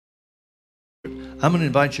I'm going to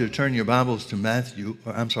invite you to turn your Bibles to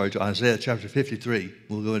to Isaiah chapter 53.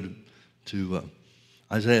 We'll go to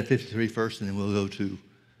Isaiah 53 first, and then we'll go to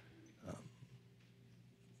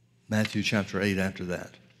Matthew chapter 8 after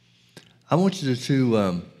that. I want you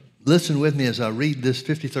to listen with me as I read this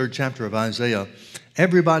 53rd chapter of Isaiah.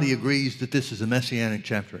 Everybody agrees that this is a messianic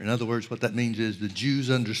chapter. In other words, what that means is the Jews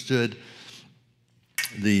understood,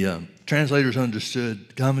 the translators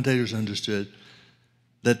understood, commentators understood,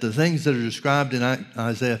 that the things that are described in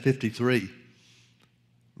Isaiah 53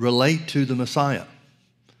 relate to the Messiah.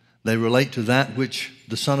 They relate to that which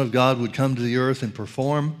the Son of God would come to the earth and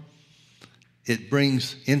perform. It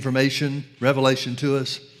brings information, revelation to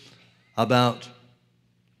us about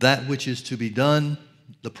that which is to be done,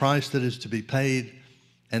 the price that is to be paid,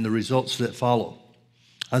 and the results that follow.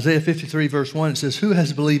 Isaiah 53 verse 1, it says, "Who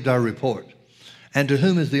has believed our report? And to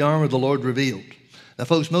whom is the arm of the Lord revealed?" Now,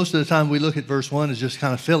 folks, most of the time we look at verse 1 as just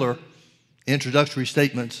kind of filler, introductory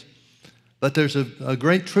statements. But there's a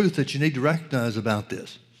great truth that you need to recognize about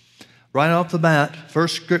this. Right off the bat,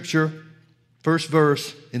 first scripture, first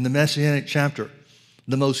verse in the Messianic chapter,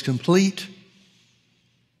 the most complete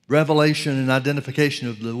revelation and identification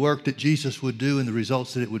of the work that Jesus would do and the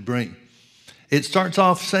results that it would bring. It starts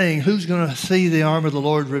off saying, who's going to see the arm of the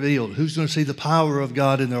Lord revealed? Who's going to see the power of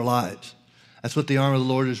God in their lives? That's what the arm of the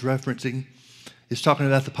Lord is referencing. It's talking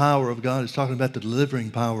about the power of God. It's talking about the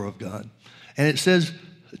delivering power of God. And it says,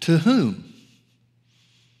 to whom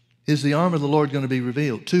is the arm of the Lord going to be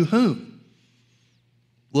revealed? To whom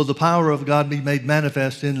will the power of God be made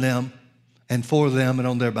manifest in them and for them and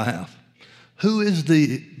on their behalf? Who is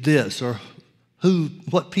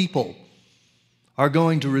what people are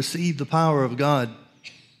going to receive the power of God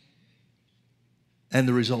and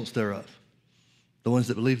the results thereof? The ones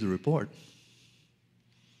that believe the report.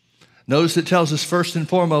 Notice it tells us first and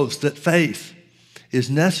foremost that faith is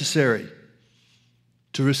necessary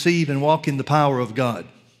to receive and walk in the power of God.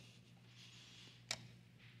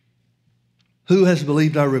 Who has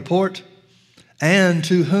believed our report? And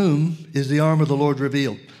to whom is the arm of the Lord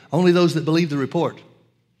revealed? Only those that believe the report.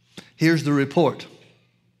 Here's the report.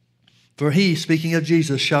 For he, speaking of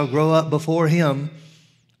Jesus, shall grow up before him,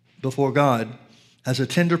 before God, as a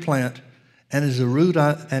tender plant and as a root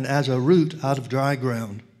out of dry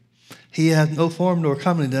ground. He hath no form nor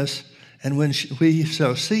comeliness, and when we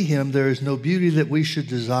shall see him, there is no beauty that we should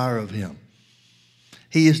desire of him.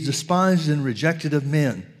 He is despised and rejected of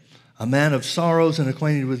men, a man of sorrows and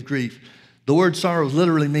acquainted with grief. The word sorrows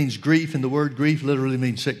literally means grief, and the word grief literally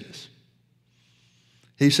means sickness.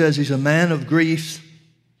 He says he's a man of griefs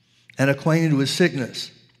and acquainted with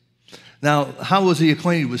sickness. Now, how was he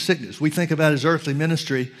acquainted with sickness? We think about his earthly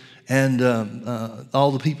ministry and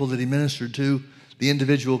all the people that he ministered to, the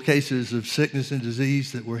individual cases of sickness and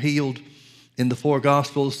disease that were healed in the four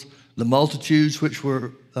Gospels, the multitudes which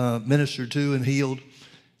were ministered to and healed.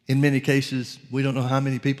 In many cases, we don't know how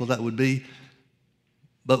many people that would be.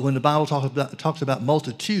 But when the Bible talks about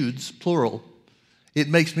multitudes, plural, it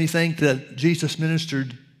makes me think that Jesus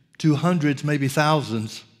ministered to hundreds, maybe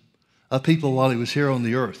thousands of people while he was here on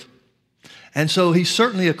the earth. And so he's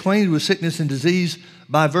certainly acquainted with sickness and disease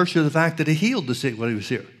by virtue of the fact that he healed the sick while he was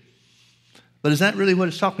here. But is that really what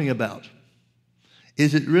it's talking about?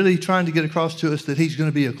 Is it really trying to get across to us that he's going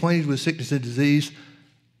to be acquainted with sickness and disease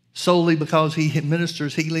solely because he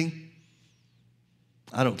ministers healing?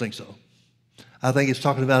 I don't think so. I think it's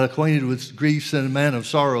talking about acquainted with griefs and a man of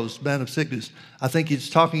sorrows, man of sickness. I think it's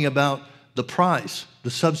talking about the price,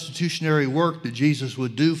 the substitutionary work that Jesus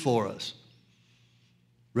would do for us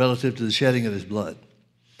relative to the shedding of his blood.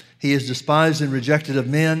 He is despised and rejected of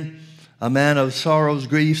men, a man of sorrows,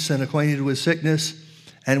 griefs, and acquainted with sickness,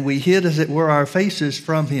 and we hid, as it were, our faces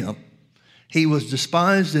from him. He was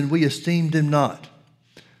despised, and we esteemed him not.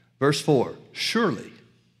 Verse 4, surely.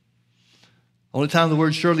 Only time the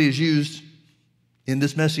word surely is used in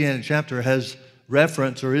this Messianic chapter has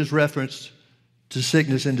reference or is referenced to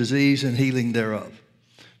sickness and disease and healing thereof.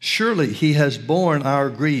 Surely he has borne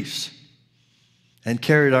our griefs and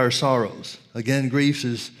carried our sorrows. Again, griefs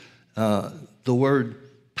is the word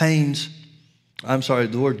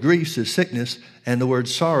the word griefs is sickness, and the word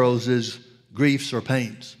sorrows is griefs or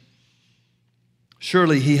pains.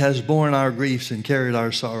 Surely he has borne our griefs and carried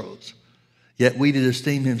our sorrows. Yet we did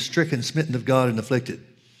esteem him stricken, smitten of God, and afflicted.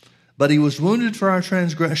 But he was wounded for our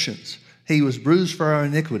transgressions. He was bruised for our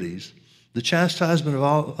iniquities. The chastisement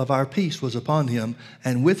of our peace was upon him,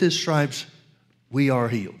 and with his stripes we are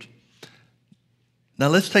healed. Now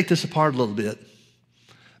let's take this apart a little bit,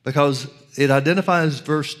 because it identifies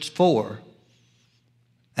verse 4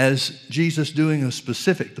 as Jesus doing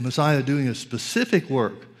the Messiah doing a specific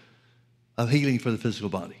work of healing for the physical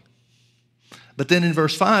body. But then in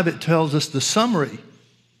verse 5, it tells us the summary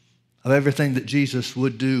of everything that Jesus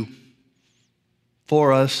would do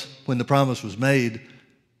for us when the promise was made,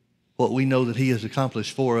 what we know that he has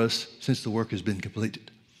accomplished for us since the work has been completed.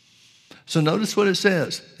 So notice what it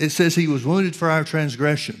says. It says he was wounded for our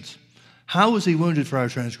transgressions. How was he wounded for our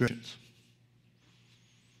transgressions?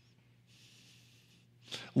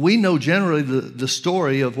 We know generally the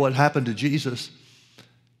story of what happened to Jesus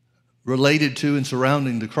related to and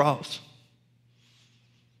surrounding the cross.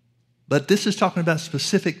 But this is talking about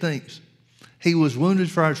specific things. He was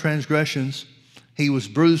wounded for our transgressions. He was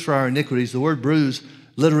bruised for our iniquities. The word bruise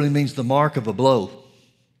literally means the mark of a blow.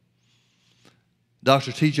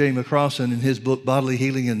 Dr. T.J. McCrossan, in his book, Bodily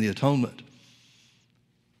Healing and the Atonement,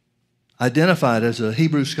 identified as a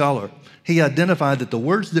Hebrew scholar, he identified that the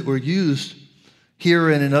words that were used here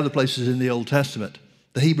and in other places in the Old Testament,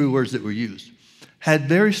 the Hebrew words that were used, had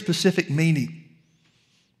very specific meaning.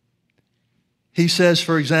 He says,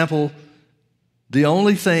 for example, the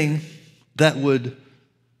only thing that would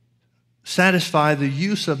satisfy the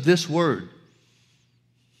use of this word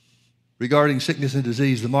regarding sickness and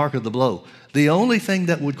disease, the mark of the blow, the only thing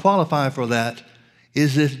that would qualify for that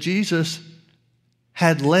is if Jesus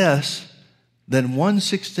had less than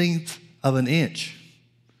 1/16 of an inch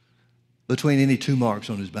between any two marks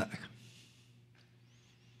on his back.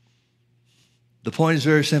 The point is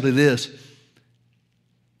very simply this: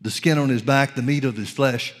 the skin on his back, the meat of his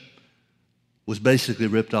flesh, was basically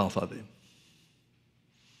ripped off of him.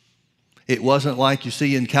 It wasn't like you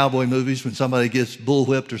see in cowboy movies when somebody gets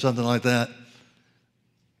bullwhipped or something like that.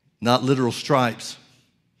 Not literal stripes,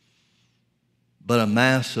 but a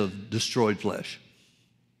mass of destroyed flesh.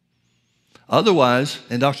 Otherwise,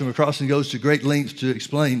 and Dr. McCrossan goes to great lengths to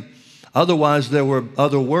explain, otherwise there were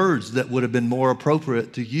other words that would have been more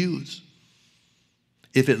appropriate to use.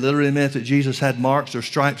 If it literally meant that Jesus had marks or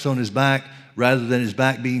stripes on his back rather than his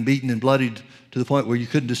back being beaten and bloodied to the point where you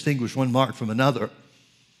couldn't distinguish one mark from another,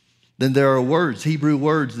 then there are words, Hebrew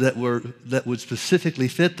words that would specifically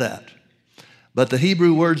fit that. But the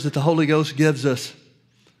Hebrew words that the Holy Ghost gives us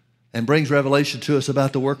and brings revelation to us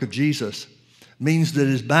about the work of Jesus means that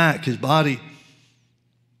his back, his body,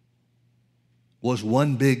 was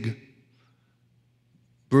one big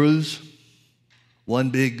bruise, one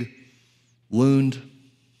big wound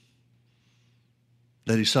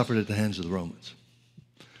that he suffered at the hands of the Romans.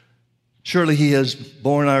 Surely he has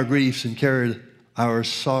borne our griefs and carried our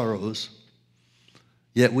sorrows,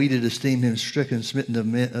 yet we did esteem him stricken, smitten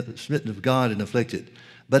of God, and afflicted.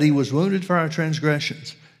 But he was wounded for our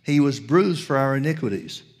transgressions. He was bruised for our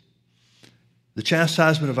iniquities. The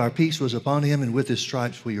chastisement of our peace was upon him, and with his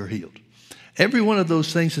stripes we are healed. Every one of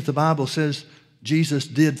those things that the Bible says Jesus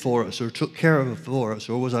did for us, or took care of for us,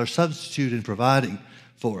 or was our substitute in providing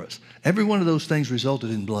for us, every one of those things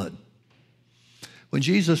resulted in blood. When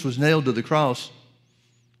Jesus was nailed to the cross,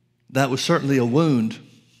 that was certainly a wound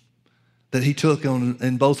that he took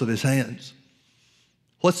in both of his hands.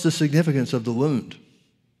 What's the significance of the wound?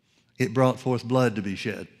 It brought forth blood to be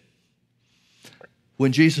shed.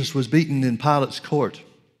 When Jesus was beaten in Pilate's court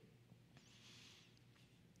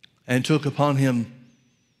and took upon him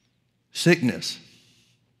sickness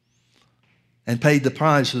and paid the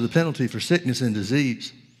price or the penalty for sickness and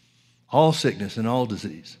disease, all sickness and all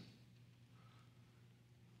disease,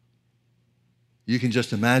 you can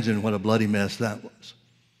just imagine what a bloody mess that was.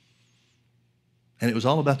 And it was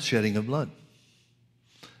all about the shedding of blood.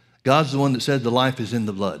 God's the one that said the life is in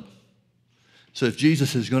the blood. So if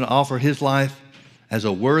Jesus is going to offer his life as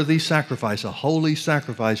a worthy sacrifice, a holy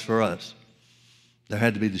sacrifice for us, there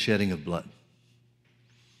had to be the shedding of blood.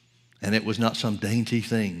 And it was not some dainty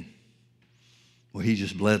thing where he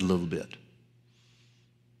just bled a little bit.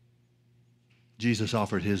 Jesus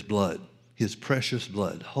offered his blood, his precious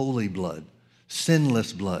blood, holy blood,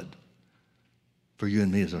 sinless blood for you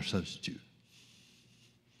and me as our substitute.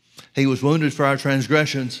 He was wounded for our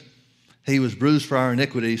transgressions. He was bruised for our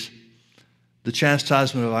iniquities. The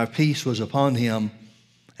chastisement of our peace was upon him,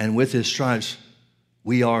 and with his stripes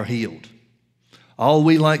we are healed. All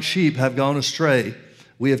we like sheep have gone astray.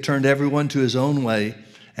 We have turned everyone to his own way,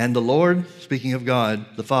 and the Lord, speaking of God,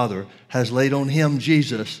 the Father, has laid on him,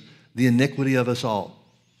 Jesus, the iniquity of us all.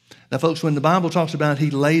 Now, folks, when the Bible talks about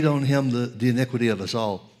he laid on him the iniquity of us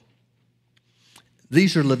all,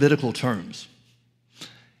 these are Levitical terms.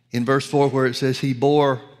 In verse 4 where it says he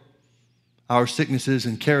bore our sicknesses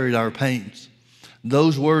and carried our pains,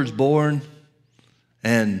 those words borne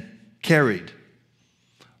and carried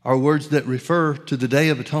are words that refer to the Day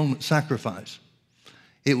of Atonement sacrifice.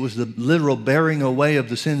 It was the literal bearing away of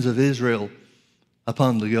the sins of Israel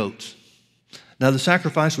upon the goats. Now, the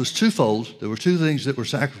sacrifice was twofold. There were two things that were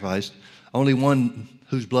sacrificed. only one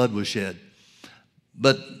whose blood was shed.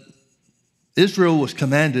 But Israel was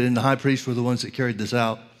commanded, and the high priests were the ones that carried this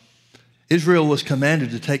out. Israel was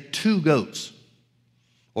commanded to take 2 goats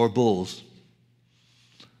or bulls,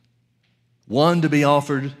 one to be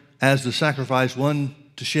offered as the sacrifice, one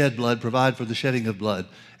to shed blood, provide for the shedding of blood,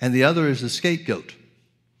 and the other is the scapegoat.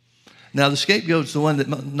 Now, the scapegoat's the one that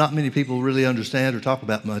not many people really understand or talk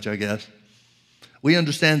about much, I guess. We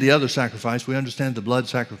understand the other sacrifice. We understand the blood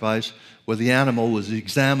sacrifice, where the animal was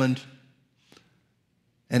examined,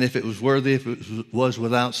 and if it was worthy, if it was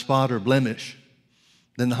without spot or blemish,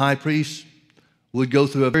 then the high priest would go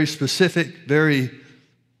through a very specific, very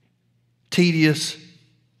tedious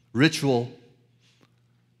ritual,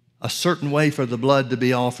 a certain way for the blood to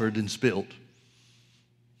be offered and spilled.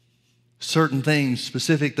 Certain things,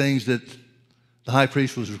 specific things that the high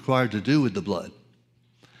priest was required to do with the blood.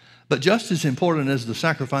 But just as important as the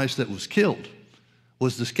sacrifice that was killed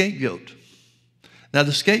was the scapegoat. Now,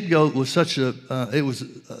 the scapegoat was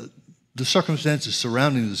the circumstances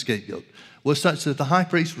surrounding the scapegoat was such that the high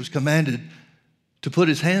priest was commanded to put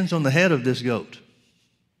his hands on the head of this goat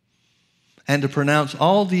and to pronounce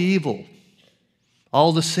all the evil,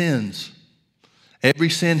 all the sins, every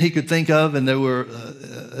sin he could think of, and there were,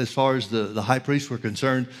 as far as the high priests were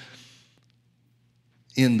concerned,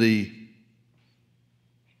 in the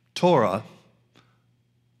Torah,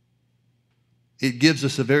 it gives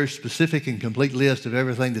us a very specific and complete list of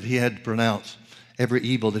everything that he had to pronounce, every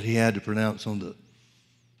evil that he had to pronounce on the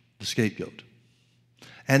scapegoat.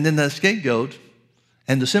 And then that scapegoat,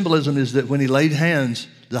 and the symbolism is that when he laid hands,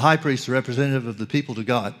 the high priest, the representative of the people to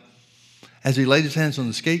God, as he laid his hands on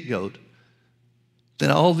the scapegoat, then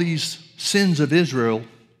all these sins of Israel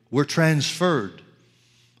were transferred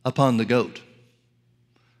upon the goat.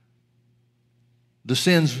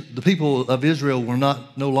 The people of Israel were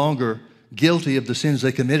no longer guilty of the sins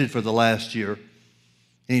they committed for the last year,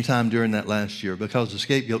 anytime during that last year, because the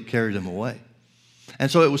scapegoat carried them away. And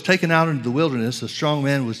so it was taken out into the wilderness. A strong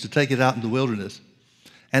man was to take it out in the wilderness,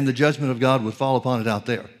 and the judgment of God would fall upon it out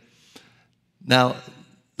there. Now,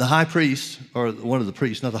 the high priest, or one of the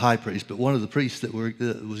priests, not the high priest, but one of the priests that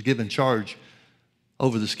was given charge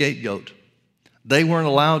over the scapegoat, they weren't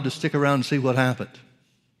allowed to stick around and see what happened.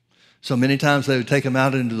 So many times they would take them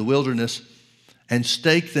out into the wilderness and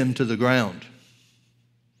stake them to the ground.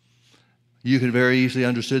 You can very easily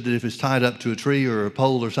understood that if it's tied up to a tree or a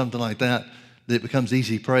pole or something like that, that it becomes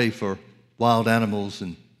easy prey for wild animals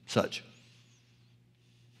and such.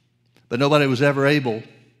 But nobody was ever able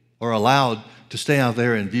or allowed to stay out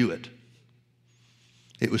there and view it.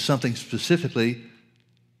 It was something specifically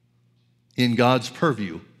in God's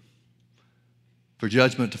purview for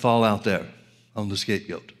judgment to fall out there on the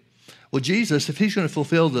scapegoat. Well, Jesus, if he's going to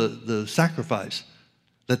fulfill the sacrifice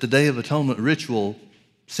that the Day of Atonement ritual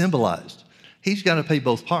symbolized, he's got to pay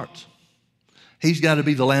both parts. He's got to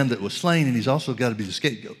be the lamb that was slain, and he's also got to be the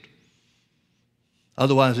scapegoat.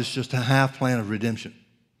 Otherwise, it's just a half plan of redemption.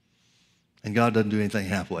 And God doesn't do anything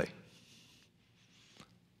halfway.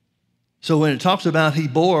 So when it talks about he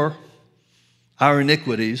bore our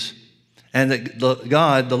iniquities, and that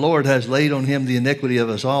God, the Lord, has laid on him the iniquity of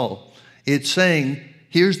us all, it's saying,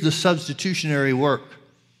 here's the substitutionary work.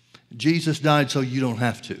 Jesus died so you don't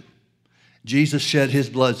have to. Jesus shed his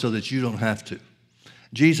blood so that you don't have to.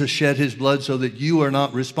 Jesus shed his blood so that you are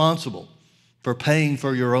not responsible for paying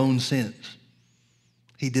for your own sins.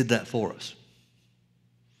 He did that for us.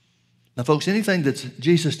 Now, folks, anything that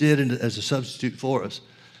Jesus did as a substitute for us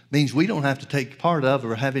means we don't have to take part of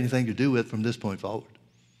or have anything to do with from this point forward.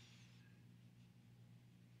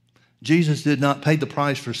 Jesus did not pay the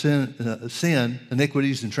price for sin,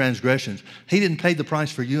 iniquities, and transgressions. He didn't pay the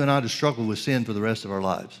price for you and I to struggle with sin for the rest of our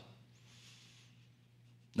lives.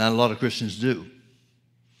 Not a lot of Christians do.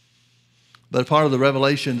 But part of the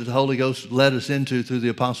revelation that the Holy Ghost led us into through the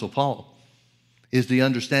Apostle Paul is the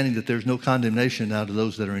understanding that there's no condemnation now to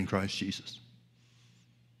those that are in Christ Jesus.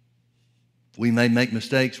 We may make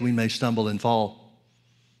mistakes, we may stumble and fall,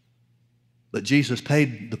 but Jesus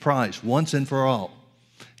paid the price once and for all.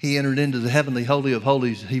 He entered into the heavenly holy of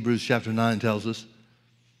holies, Hebrews chapter 9 tells us,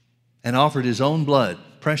 and offered his own blood,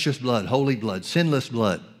 precious blood, holy blood, sinless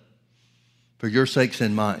blood, for your sakes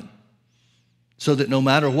and mine, so that no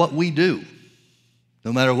matter what we do,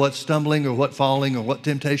 no matter what stumbling or what falling or what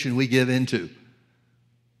temptation we give into,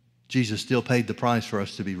 Jesus still paid the price for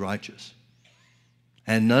us to be righteous.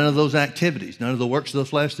 And none of those activities, none of the works of the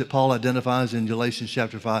flesh that Paul identifies in Galatians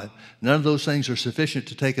chapter 5, none of those things are sufficient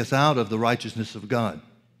to take us out of the righteousness of God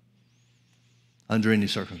under any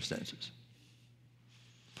circumstances.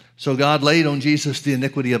 So God laid on Jesus the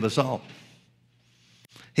iniquity of us all.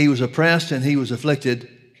 He was oppressed and he was afflicted,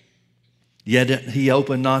 yet he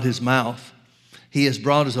opened not his mouth. He is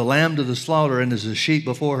brought as a lamb to the slaughter, and as a sheep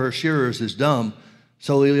before her shearers is dumb,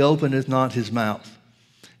 so he openeth not his mouth.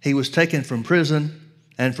 He was taken from prison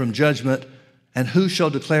and from judgment, and who shall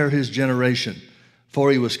declare his generation?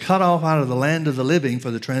 For he was cut off out of the land of the living,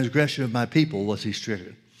 for the transgression of my people was he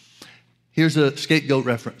stricken. Here's a scapegoat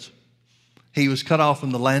reference. He was cut off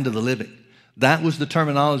from the land of the living. That was the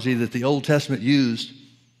terminology that the Old Testament used,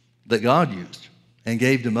 that God used, and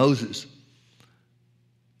gave to Moses.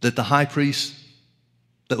 That the high priest,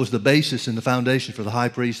 that was the basis and the foundation for the high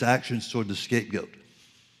priest's actions toward the scapegoat.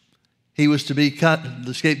 He was to be cut,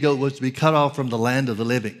 the scapegoat was to be cut off from the land of the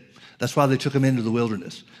living. That's why they took him into the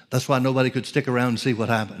wilderness. That's why nobody could stick around and see what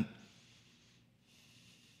happened.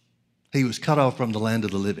 He was cut off from the land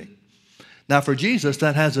of the living. Now for Jesus,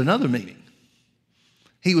 that has another meaning.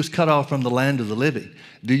 He was cut off from the land of the living.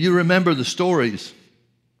 Do you remember the stories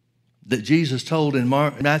that Jesus told in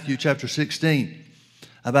Matthew chapter 16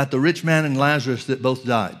 about the rich man and Lazarus that both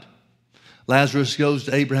died? Lazarus goes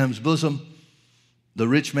to Abraham's bosom. The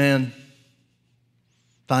rich man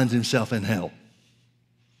finds himself in hell.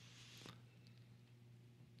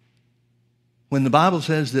 When the Bible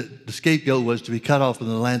says that the scapegoat was to be cut off from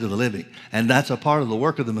the land of the living, and that's a part of the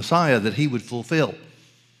work of the Messiah that he would fulfill,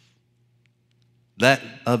 that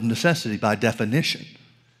of necessity, by definition,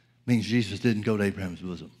 means Jesus didn't go to Abraham's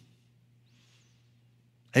bosom.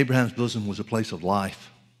 Abraham's bosom was a place of life.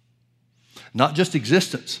 Not just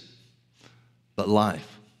existence, but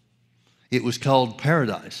life. It was called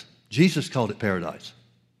paradise. Jesus called it paradise.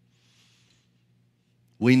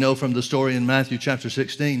 We know from the story in Matthew chapter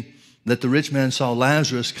 16 that the rich man saw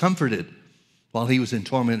Lazarus comforted while he was in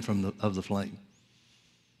torment of the flame.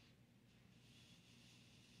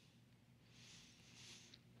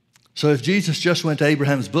 So if Jesus just went to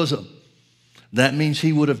Abraham's bosom, that means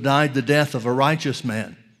he would have died the death of a righteous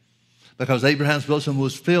man, because Abraham's bosom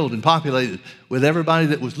was filled and populated with everybody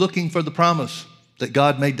that was looking for the promise that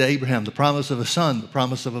God made to Abraham, the promise of a son, the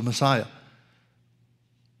promise of a Messiah.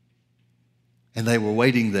 And they were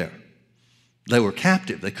waiting there. They were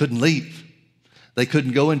captive. They couldn't leave. They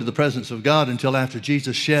couldn't go into the presence of God until after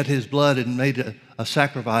Jesus shed his blood and made a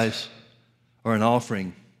sacrifice or an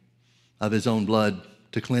offering of his own blood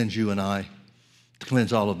to cleanse you and I, to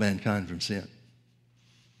cleanse all of mankind from sin.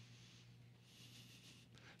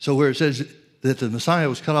 So where it says that the Messiah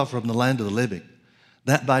was cut off from the land of the living,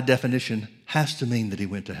 that by definition has to mean that he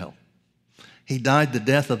went to hell. He died the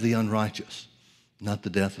death of the unrighteous, not the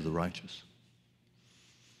death of the righteous.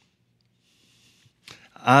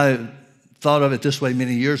 I thought of it this way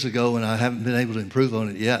many years ago, and I haven't been able to improve on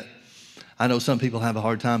it yet. I know some people have a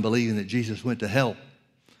hard time believing that Jesus went to hell.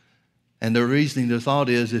 And their reasoning, their thought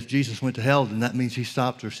is, if Jesus went to hell, then that means he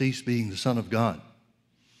stopped or ceased being the Son of God.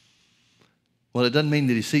 Well, it doesn't mean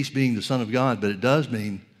that he ceased being the Son of God, but it does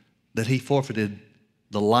mean that he forfeited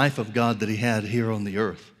the life of God that he had here on the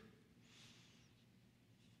earth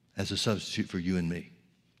as a substitute for you and me.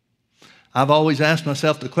 I've always asked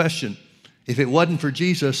myself the question, if it wasn't for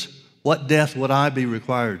Jesus, what death would I be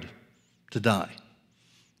required to die?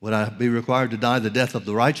 Would I be required to die the death of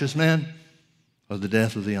the righteous man or the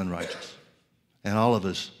death of the unrighteous? And all of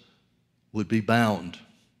us would be bound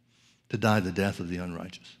to die the death of the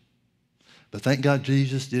unrighteous. But thank God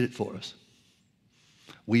Jesus did it for us.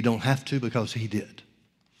 We don't have to, because he did.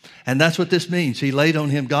 And that's what this means. He laid on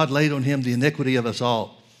him, God laid on him the iniquity of us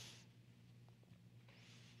all.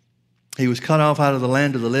 He was cut off out of the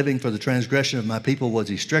land of the living, for the transgression of my people was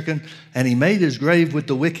he stricken. And he made his grave with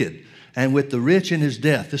the wicked and with the rich in his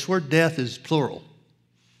death. This word death is plural.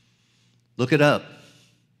 Look it up.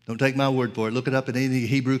 Don't take my word for it. Look it up in any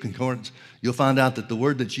Hebrew concordance. You'll find out that the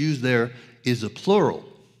word that's used there is a plural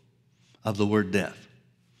of the word death.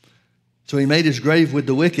 So he made his grave with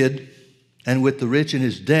the wicked and with the rich in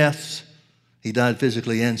his deaths. He died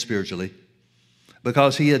physically and spiritually.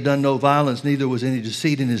 Because he had done no violence, neither was any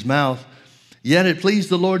deceit in his mouth. Yet it pleased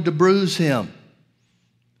the Lord to bruise him.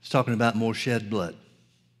 It's talking about more shed blood.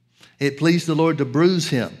 It pleased the Lord to bruise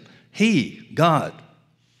him. He, God,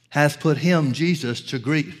 hath put him, Jesus, to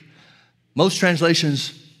grief. Most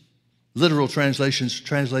translations, literal translations,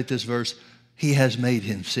 translate this verse, he has made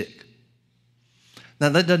him sick. Now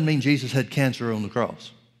that doesn't mean Jesus had cancer on the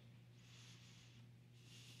cross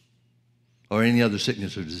or any other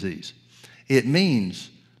sickness or disease. It means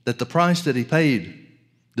that the price that he paid,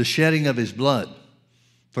 the shedding of his blood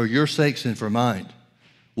for your sakes and for mine,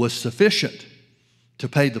 was sufficient to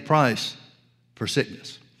pay the price for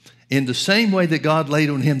sickness. In the same way that God laid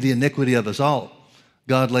on him the iniquity of us all,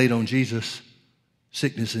 God laid on Jesus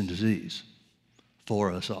sickness and disease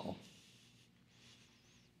for us all.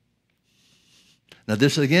 Now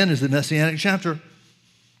this again is the Messianic chapter.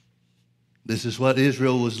 This is what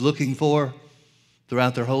Israel was looking for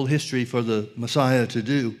throughout their whole history for the Messiah to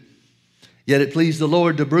do. Yet it pleased the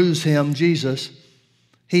Lord to bruise him, Jesus.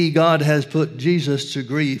 He, God, has put Jesus to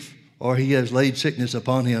grief, or he has laid sickness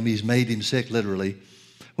upon him. He's made him sick, literally.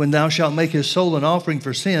 When thou shalt make his soul an offering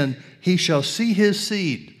for sin, he shall see his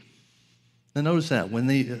seed. Now notice that. When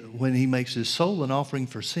he makes his soul an offering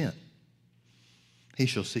for sin, he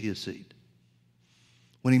shall see his seed.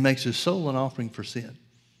 When he makes his soul an offering for sin.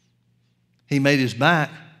 He made his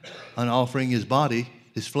back an offering, his body,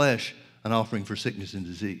 his flesh, an offering for sickness and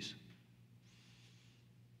disease.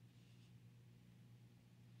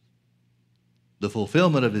 The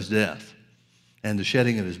fulfillment of his death and the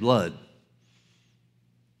shedding of his blood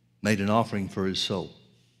made an offering for his soul.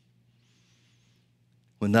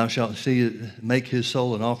 When thou shalt make his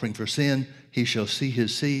soul an offering for sin, he shall see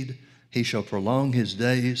his seed, he shall prolong his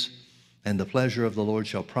days, and the pleasure of the Lord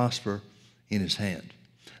shall prosper in his hand.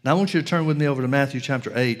 Now I want you to turn with me over to Matthew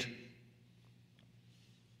chapter 8.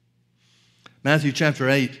 Matthew chapter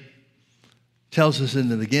 8 tells us in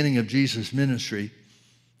the beginning of Jesus' ministry,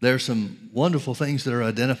 there are some wonderful things that are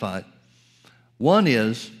identified. One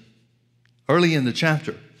is, early in the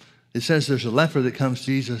chapter, it says there's a leper that comes to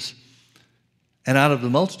Jesus, and out of the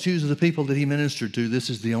multitudes of the people that he ministered to,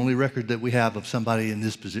 this is the only record that we have of somebody in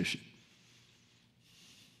this position.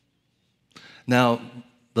 Now,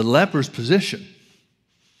 the leper's position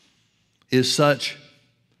is such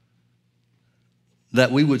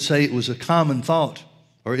that we would say it was a common thought,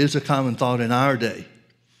 or is a common thought in our day.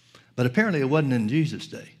 But apparently it wasn't in Jesus'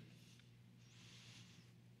 day.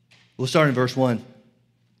 We'll start in verse 1.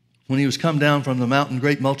 When he was come down from the mountain,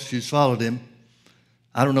 great multitudes followed him.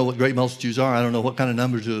 I don't know what great multitudes are. I don't know what kind of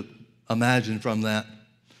numbers to imagine from that.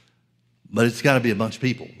 But it's got to be a bunch of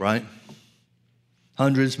people, right?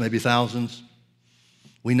 Hundreds, maybe thousands.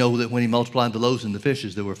 We know that when he multiplied the loaves and the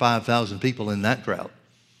fishes, there were 5,000 people in that crowd.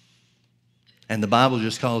 And the Bible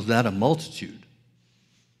just calls that a multitude.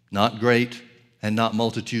 Not great and not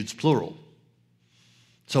multitudes, plural.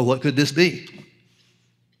 So what could this be?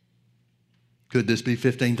 Could this be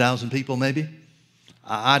 15,000 people maybe?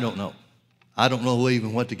 I don't know. I don't know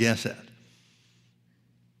even what to guess at.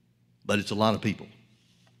 But it's a lot of people.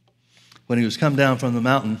 When he was come down from the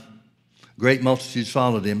mountain, great multitudes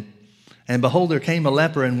followed him. And behold, there came a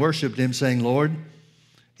leper and worshipped him, saying, Lord,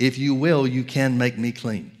 if you will, you can make me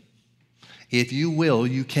clean. If you will,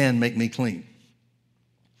 you can make me clean.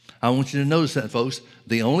 I want you to notice that, folks.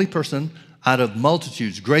 The only person out of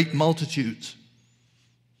multitudes, great multitudes,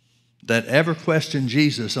 that ever questioned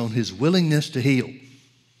Jesus on his willingness to heal,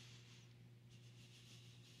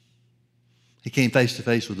 he came face to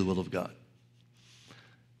face with the will of God.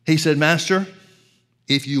 He said, Master,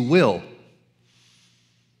 if you will,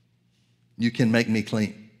 you can make me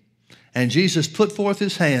clean. And Jesus put forth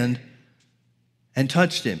his hand and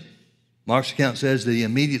touched him. Mark's account says that he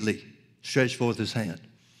immediately stretched forth his hand.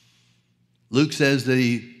 Luke says that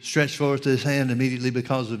he stretched forth his hand immediately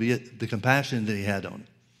because of the compassion that he had on him.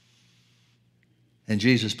 And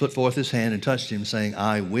Jesus put forth his hand and touched him, saying,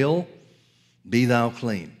 I will, be thou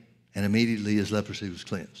clean. And immediately his leprosy was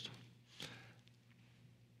cleansed.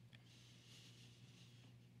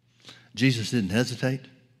 Jesus didn't hesitate.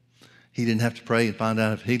 He didn't have to pray and find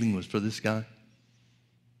out if healing was for this guy.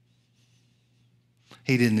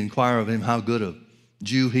 He didn't inquire of him how good a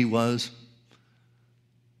Jew he was,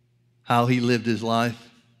 how he lived his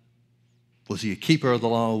life. Was he a keeper of the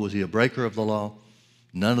law? Was he a breaker of the law?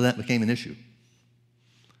 None of that became an issue.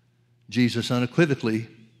 Jesus unequivocally,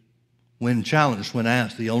 when challenged, when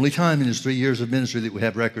asked, the only time in his 3 years of ministry that we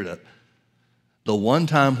have record of, the one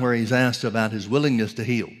time where he's asked about his willingness to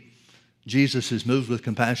heal, Jesus is moved with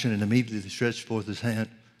compassion and immediately stretched forth his hand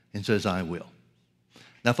and says, I will.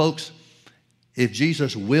 Now, folks, if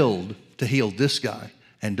Jesus willed to heal this guy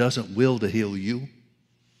and doesn't will to heal you,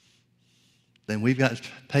 then we've got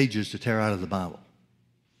pages to tear out of the Bible.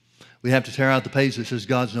 We have to tear out the page that says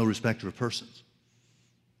God's no respecter of persons.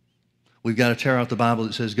 We've got to tear out the Bible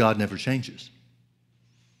that says God never changes.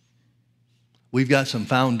 We've got some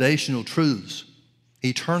foundational truths,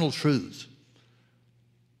 eternal truths,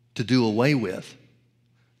 to do away with,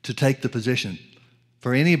 to take the position,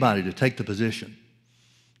 for anybody to take the position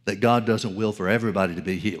that God doesn't will for everybody to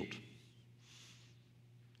be healed.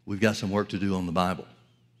 We've got some work to do on the Bible.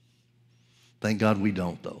 Thank God we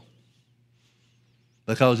don't, though.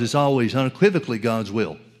 Because it's always unequivocally God's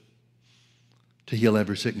will to heal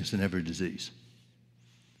every sickness and every disease.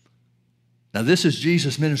 Now, this is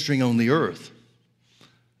Jesus ministering on the earth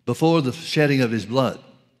before the shedding of his blood.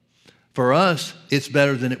 For us, it's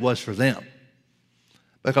better than it was for them.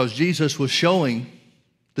 Because Jesus was showing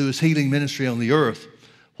through his healing ministry on the earth,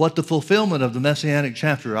 what the fulfillment of the Messianic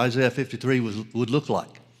chapter, Isaiah 53, would look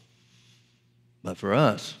like. But for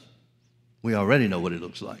us, we already know what it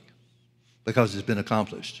looks like because it's been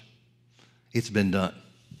accomplished. It's been done.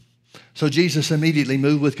 So Jesus immediately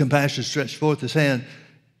moved with compassion, stretched forth his hand,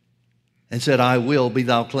 and said, I will, be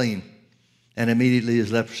thou clean. And immediately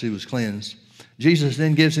his leprosy was cleansed. Jesus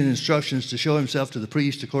then gives him instructions to show himself to the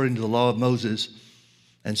priest according to the law of Moses,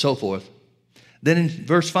 and so forth. Then in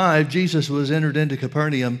verse 5, Jesus was entered into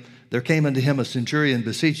Capernaum. There came unto him a centurion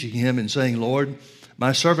beseeching him and saying, Lord,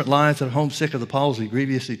 my servant lieth at home sick of the palsy,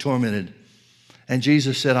 grievously tormented. And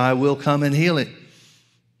Jesus said, I will come and heal him.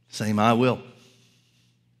 Same, I will.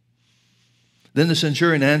 Then the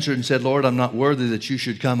centurion answered and said, Lord, I'm not worthy that you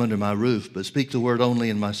should come under my roof, but speak the word only,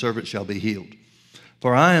 and my servant shall be healed.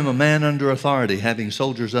 For I am a man under authority, having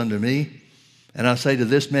soldiers under me. And I say to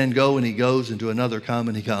this man, go, and he goes, and to another, come,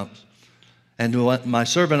 and he comes. And to my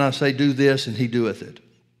servant I say, do this, and he doeth it.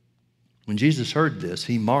 When Jesus heard this,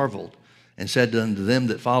 he marveled, and said unto them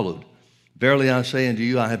that followed, verily I say unto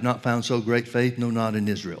you, I have not found so great faith, no, not in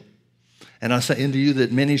Israel. And I say unto you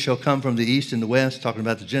that many shall come from the east and the west, talking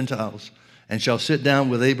about the Gentiles, and shall sit down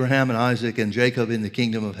with Abraham and Isaac and Jacob in the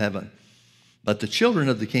kingdom of heaven. But the children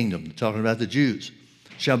of the kingdom, talking about the Jews,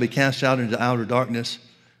 shall be cast out into outer darkness.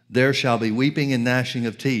 There shall be weeping and gnashing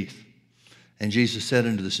of teeth. And Jesus said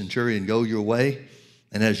unto the centurion, go your way,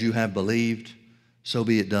 and as you have believed, so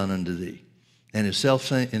be it done unto thee. And his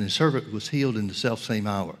servant was healed in the selfsame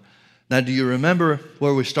hour. Now, do you remember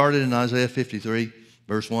where we started in Isaiah 53,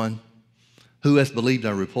 verse 1? Who hath believed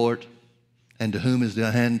our report? And to whom is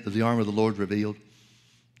the hand of the arm of the Lord revealed?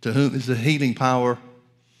 To whom is the healing power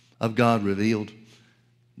of God revealed?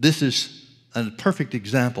 This is a perfect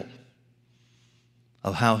example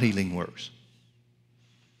of how healing works.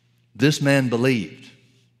 This man believed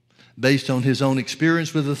based on his own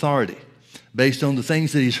experience with authority, based on the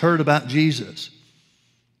things that he's heard about Jesus.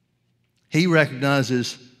 He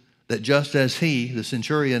recognizes that just as he, the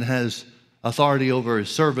centurion, has authority over his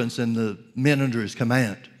servants and the men under his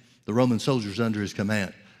command, the Roman soldiers under his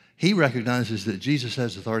command, he recognizes that Jesus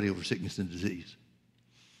has authority over sickness and disease.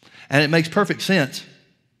 And it makes perfect sense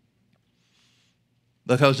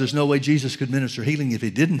because there's no way Jesus could minister healing if he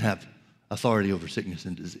didn't have authority over sickness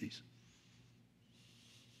and disease.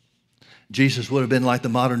 Jesus would have been like the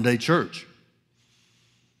modern day church,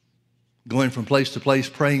 going from place to place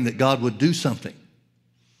praying that God would do something.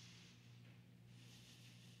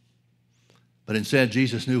 But instead,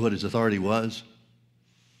 Jesus knew what his authority was.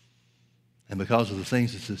 And because of the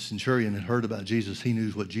things that the centurion had heard about Jesus, he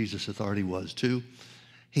knew what Jesus' authority was too.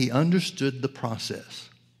 He understood the process.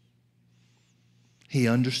 He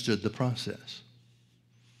understood the process.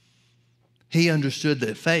 He understood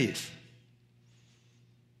that faith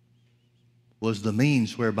was the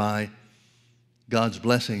means whereby God's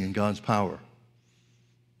blessing and God's power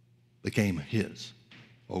became his,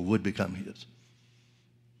 or would become his.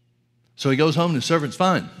 So he goes home and his servant's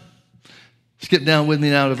fine. Skip down with me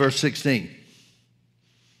now to verse 16.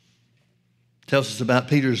 Tells us about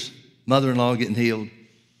Peter's mother-in-law getting healed.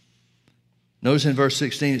 Notice in verse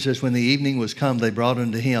 16 it says, when the evening was come, they brought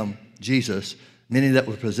unto him, Jesus, many that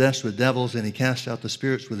were possessed with devils, and he cast out the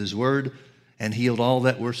spirits with his word and healed all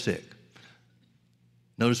that were sick.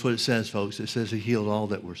 Notice what it says, folks. It says he healed all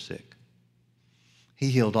that were sick.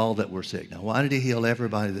 He healed all that were sick. Now, why did he heal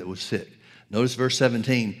everybody that was sick? Notice verse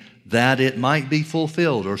 17, that it might be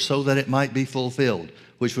fulfilled, or so that it might be fulfilled,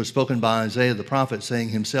 which was spoken by Isaiah the prophet, saying,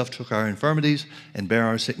 himself took our infirmities and bare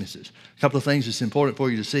our sicknesses. A couple of things that's important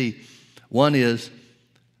for you to see. One is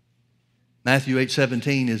Matthew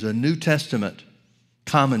 8:17 is a New Testament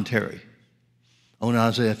commentary on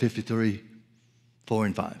Isaiah 53, 4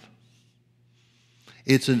 and 5.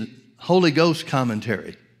 It's a Holy Ghost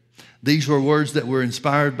commentary. These were words that were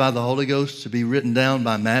inspired by the Holy Ghost to be written down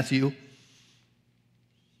by Matthew.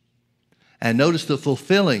 And notice the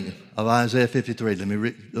fulfilling of Isaiah 53. Let me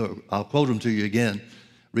read, I'll quote them to you again.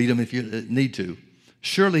 Read them if you need to.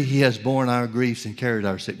 Surely he has borne our griefs and carried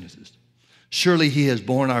our sicknesses. Surely he has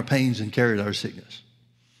borne our pains and carried our sickness.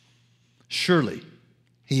 Surely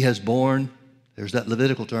he has borne, there's that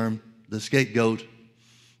Levitical term, the scapegoat,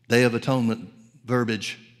 Day of Atonement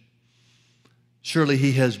verbiage. Surely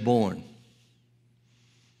he has borne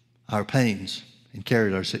our pains and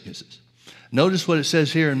carried our sicknesses. Notice what it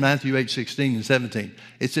says here in Matthew 8:16 and 17.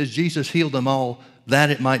 It says Jesus healed them all that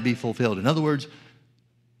it might be fulfilled. In other words,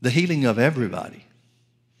 the healing of everybody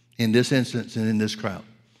in this instance and in this crowd.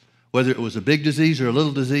 Whether it was a big disease or a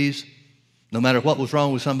little disease, no matter what was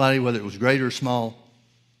wrong with somebody, whether it was great or small,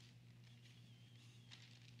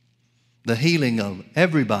 the healing of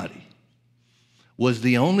everybody was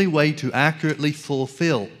the only way to accurately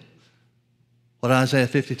fulfill what Isaiah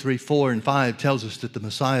 53, 4 and 5 tells us that the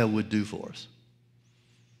Messiah would do for us.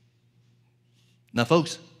 Now,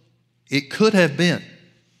 folks, it could have been,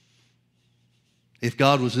 if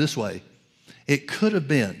God was this way, it could have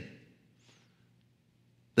been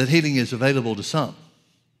that healing is available to some.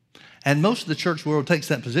 And most of the church world takes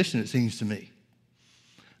that position, it seems to me.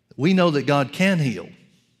 We know that God can heal.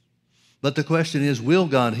 But the question is, will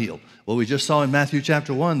God heal? Well, we just saw in Matthew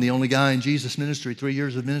chapter 1, the only guy in Jesus' ministry, 3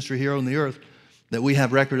 years of ministry here on the earth, that we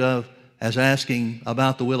have record of as asking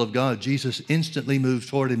about the will of God. Jesus instantly moved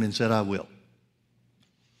toward him and said, I will.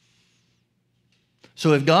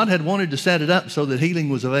 So if God had wanted to set it up so that healing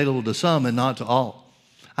was available to some and not to all,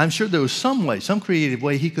 I'm sure there was some way, some creative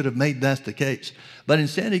way he could have made that the case. But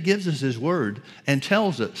instead he gives us his word and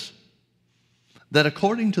tells us that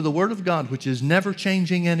according to the word of God, which is never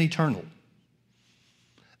changing and eternal,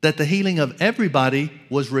 that the healing of everybody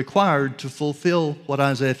was required to fulfill what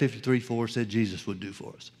Isaiah 53, 4 said Jesus would do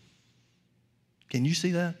for us. Can you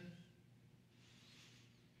see that?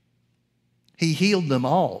 He healed them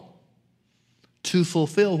all to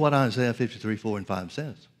fulfill what Isaiah 53, 4 and 5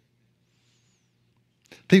 says.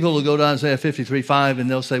 People will go to Isaiah 53, 5 and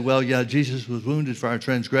they'll say, well, yeah, Jesus was wounded for our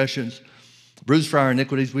transgressions, bruised for our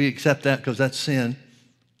iniquities. We accept that because that's sin.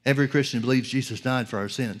 Every Christian believes Jesus died for our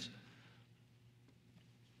sins.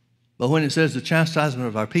 But when it says the chastisement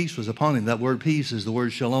of our peace was upon him, that word peace is the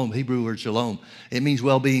word shalom, Hebrew word shalom. It means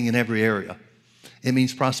well-being in every area. It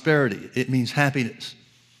means prosperity. It means happiness.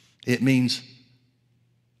 It means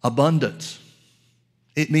abundance.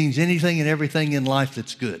 It means anything and everything in life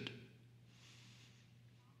that's good.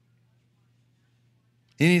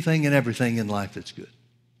 Anything and everything in life that's good.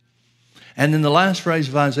 And then the last phrase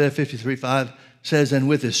of Isaiah 53, 5 says, and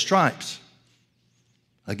with his stripes,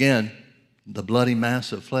 again, the bloody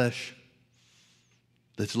mass of flesh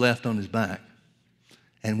that's left on his back,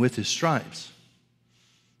 and with his stripes,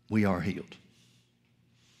 we are healed.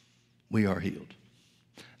 We are healed.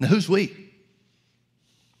 Now, who's we?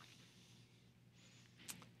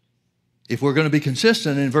 If we're going to be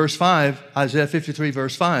consistent in verse 5, Isaiah 53,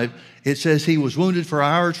 verse 5, it says he was wounded for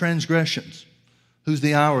our transgressions. Who's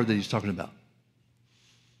the our that he's talking about?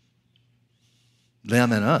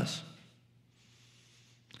 Them and us.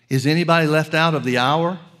 Is anybody left out of the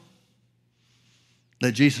hour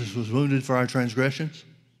that Jesus was wounded for our transgressions?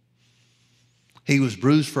 He was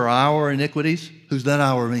bruised for our iniquities. Who's that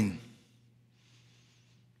our mean?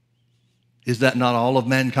 Is that not all of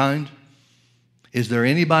mankind? Is there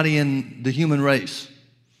anybody in the human race,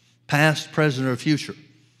 past, present, or future,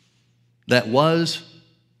 that was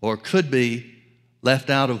or could be left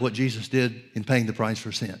out of what Jesus did in paying the price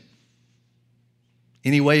for sin?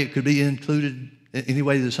 Any way it could be included? Any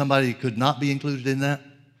way that somebody could not be included in that?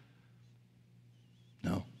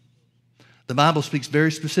 No. The Bible speaks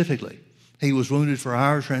very specifically. He was wounded for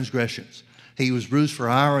our transgressions. He was bruised for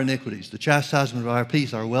our iniquities. The chastisement of our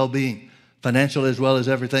peace, our well-being, financial as well as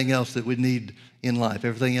everything else that we need in life,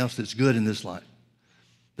 everything else that's good in this life.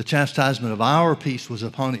 The chastisement of our peace was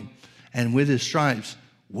upon him, and with his stripes,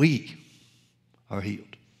 we are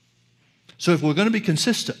healed. So if we're going to be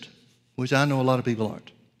consistent, which I know a lot of people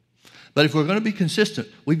aren't, but if we're going to be consistent,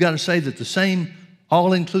 we've got to say that the same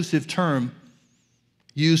all-inclusive term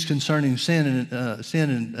used concerning sin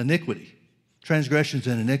and iniquity, transgressions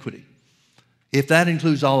and iniquity, if that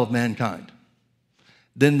includes all of mankind,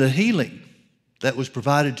 then the healing that was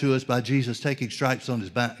provided to us by Jesus taking stripes on his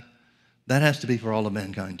back, that has to be for all of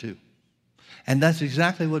mankind too. And that's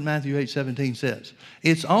exactly what Matthew 8:17 says.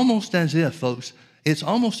 It's almost as if, folks, it's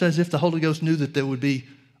almost as if the Holy Ghost knew that there would be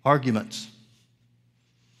arguments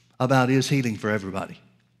about his healing for everybody.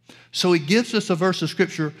 So he gives us a verse of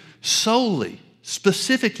Scripture solely,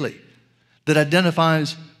 specifically, that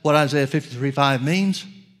identifies what Isaiah 53:5 means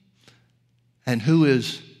and who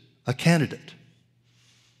is a candidate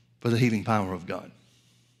for the healing power of God.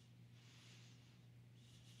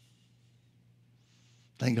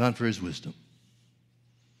 Thank God for his wisdom.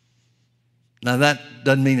 Now that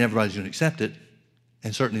doesn't mean everybody's going to accept it,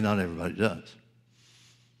 and certainly not everybody does.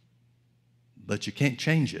 But you can't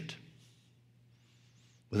change it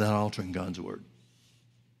without altering God's word.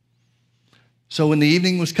 So when the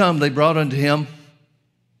evening was come, they brought unto him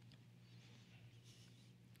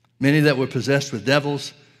many that were possessed with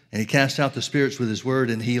devils, and he cast out the spirits with his word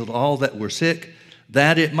and healed all that were sick,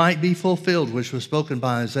 that it might be fulfilled, which was spoken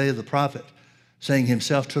by Isaiah the prophet, saying,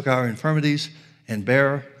 himself took our infirmities and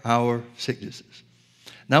bare our sicknesses.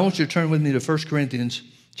 Now I want you to turn with me to 1 Corinthians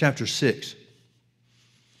chapter 6.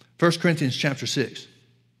 1 Corinthians chapter 6.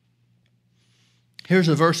 Here's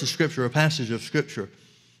a verse of Scripture, a passage of Scripture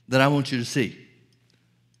that I want you to see.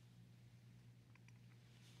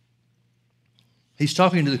 He's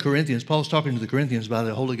talking to the Corinthians. Paul's talking to the Corinthians by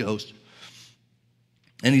the Holy Ghost.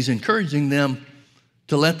 And he's encouraging them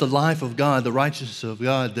to let the life of God, the righteousness of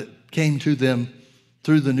God that came to them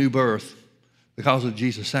through the new birth because of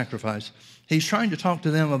Jesus' sacrifice, he's trying to talk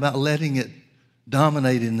to them about letting it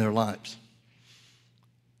dominate in their lives.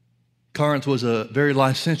 Corinth was a very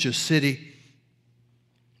licentious city,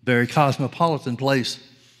 very cosmopolitan place.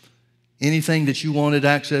 Anything that you wanted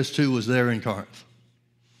access to was there in Corinth.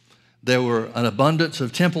 There were an abundance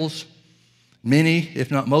of temples. Many, if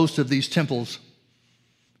not most, of these temples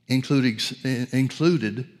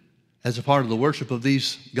included, as a part of the worship of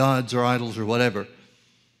these gods or idols or whatever,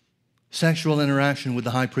 sexual interaction with the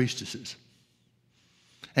high priestesses.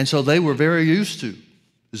 And so they were very used to, it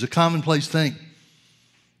was a commonplace thing,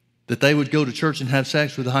 that they would go to church and have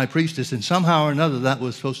sex with the high priestess, and somehow or another that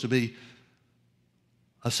was supposed to be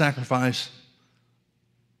a sacrifice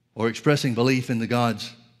or expressing belief in the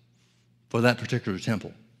gods for that particular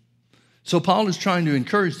temple. So Paul is trying to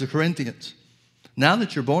encourage the Corinthians, now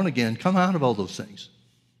that you're born again, come out of all those things.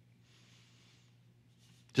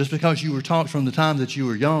 Just because you were taught from the time that you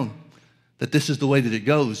were young that this is the way that it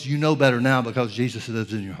goes, you know better now because Jesus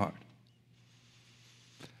lives in your heart.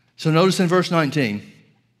 So notice in verse 19,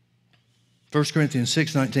 1 Corinthians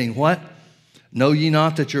 6:19, what? Know ye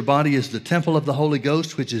not that your body is the temple of the Holy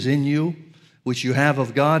Ghost which is in you, which you have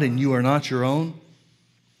of God, and you are not your own?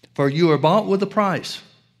 For you are bought with a price.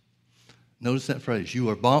 Notice that phrase, you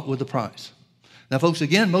are bought with a price. Now, folks,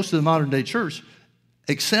 again, most of the modern day church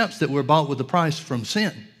accepts that we're bought with a price from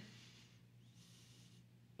sin.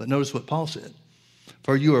 But notice what Paul said.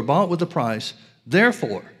 For you are bought with a price,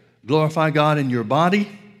 therefore glorify God in your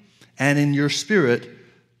body and in your spirit,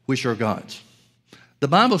 which are God's. The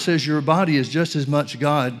Bible says your body is just as much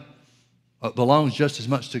God, belongs just as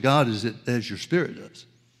much to God as your spirit does.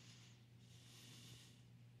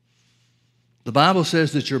 The Bible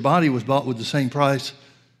says that your body was bought with the same price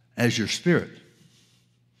as your spirit.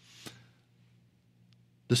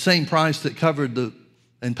 The same price that covered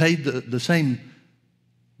and paid the same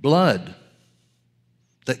blood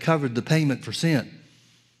that covered the payment for sin,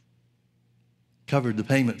 covered the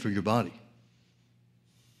payment for your body.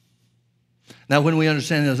 Now, when we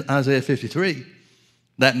understand Isaiah 53,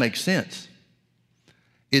 that makes sense.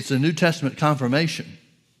 It's a New Testament confirmation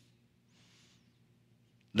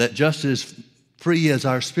that just as free as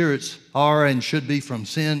our spirits are and should be from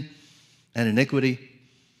sin and iniquity,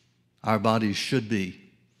 our bodies should be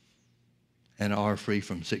and are free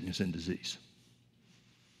from sickness and disease.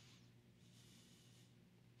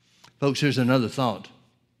 Folks, here's another thought.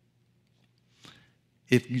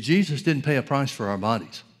 If Jesus didn't pay a price for our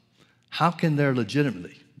bodies, how can there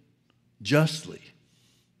legitimately, justly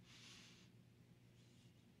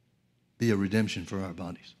be a redemption for our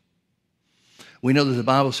bodies? We know that the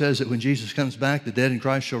Bible says that when Jesus comes back, the dead in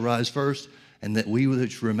Christ shall rise first, and that we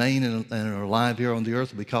which remain and are alive here on the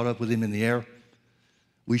earth will be caught up with him in the air.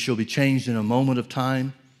 We shall be changed in a moment of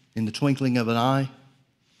time, in the twinkling of an eye.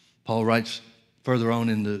 Paul writes further on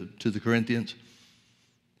to the Corinthians.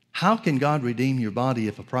 How can God redeem your body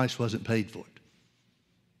if a price wasn't paid for it?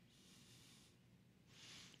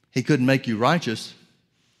 He couldn't make you righteous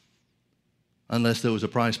unless there was a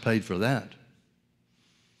price paid for that.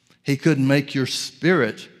 He couldn't make your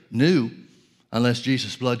spirit new unless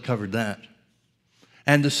Jesus' blood covered that.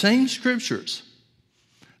 And the same scriptures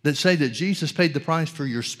that say that Jesus paid the price for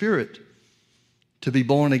your spirit to be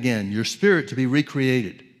born again, your spirit to be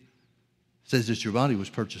recreated, says that your body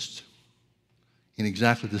was purchased in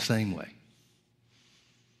exactly the same way.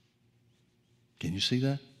 Can you see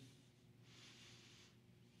that?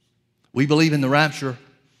 We believe in the rapture.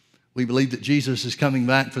 We believe that Jesus is coming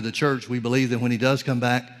back for the church. We believe that when he does come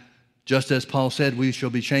back, just as Paul said, we shall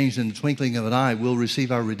be changed in the twinkling of an eye. We'll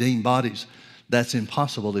receive our redeemed bodies. That's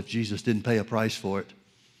impossible if Jesus didn't pay a price for it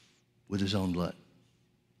with his own blood.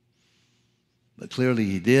 But clearly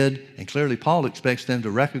he did, and clearly Paul expects them to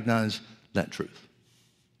recognize that truth.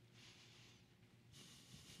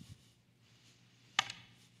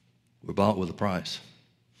 We're bought with a price.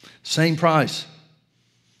 Same price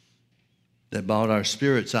that bought our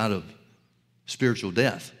spirits out of spiritual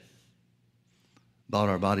death, bought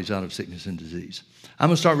our bodies out of sickness and disease. I'm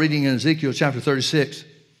going to start reading in Ezekiel chapter 36.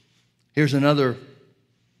 Here's another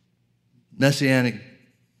messianic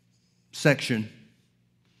section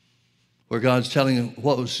where God's telling them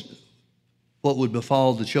what would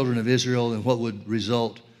befall the children of Israel and what would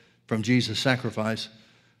result from Jesus' sacrifice.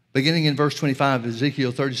 Beginning in verse 25,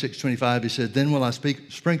 Ezekiel 36:25, he said, Then will I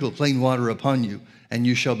sprinkle clean water upon you, and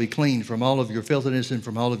you shall be clean. From all of your filthiness and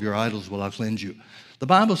from all of your idols will I cleanse you. The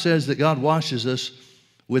Bible says that God washes us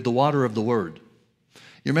with the water of the Word.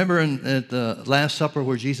 You remember at the Last Supper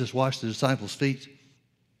where Jesus washed the disciples' feet?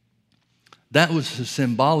 That was a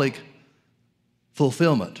symbolic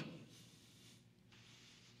fulfillment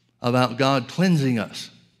about God cleansing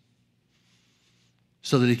us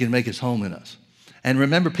so that he can make his home in us. And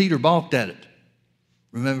remember, Peter balked at it.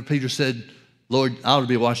 Remember, Peter said, Lord, I ought to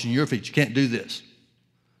be washing your feet. You can't do this.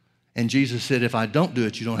 And Jesus said, if I don't do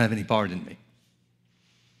it, you don't have any part in me.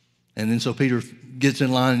 And then so Peter gets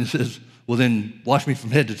in line and says, well, then wash me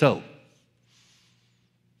from head to toe.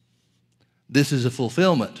 This is a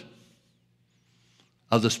fulfillment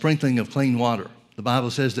of the sprinkling of clean water. The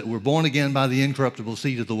Bible says that we're born again by the incorruptible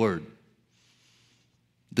seed of the word.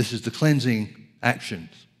 This is the cleansing actions.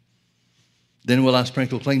 Then will I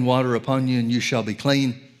sprinkle clean water upon you, and you shall be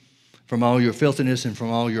clean. From all your filthiness and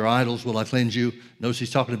from all your idols will I cleanse you. Notice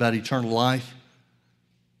he's talking about eternal life.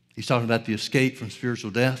 He's talking about the escape from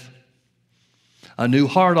spiritual death. A new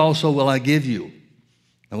heart also will I give you.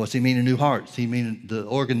 And what's he mean, a new heart? Does he mean the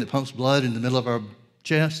organ that pumps blood in the middle of our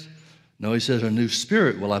chest? No, he says, a new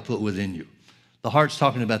spirit will I put within you. The heart's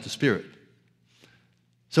talking about the spirit.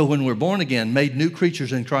 So when we're born again, made new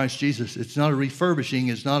creatures in Christ Jesus, it's not a refurbishing,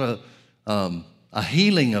 it's not a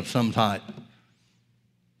healing of some type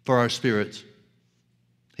for our spirits.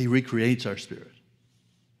 He recreates our spirit.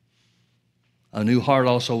 A new heart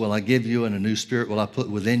also will I give you, and a new spirit will I put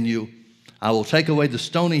within you. I will take away the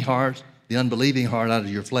stony heart, the unbelieving heart out of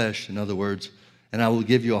your flesh, in other words, and I will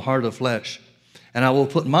give you a heart of flesh. And I will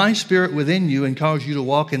put my spirit within you and cause you to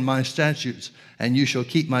walk in my statutes, and you shall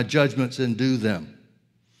keep my judgments and do them.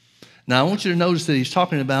 Now, I want you to notice that he's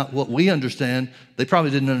talking about what we understand. They probably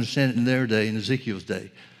didn't understand it in their day, in Ezekiel's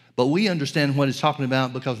day. But we understand what he's talking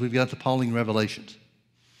about because we've got the Pauline revelations.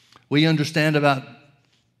 We understand about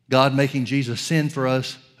God making Jesus sin for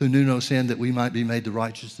us who knew no sin, that we might be made the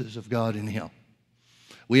righteousness of God in him.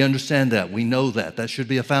 We understand that. We know that. That should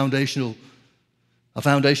be a foundation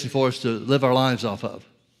for us to live our lives off of.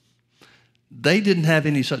 They didn't have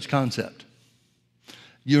any such concept.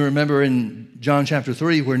 You remember in John chapter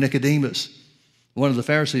 3 where Nicodemus, one of the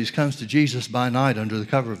Pharisees, comes to Jesus by night under the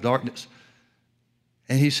cover of darkness.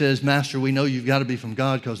 And he says, Master, we know you've got to be from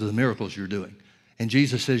God because of the miracles you're doing. And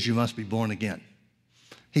Jesus says, you must be born again.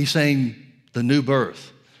 He's saying the new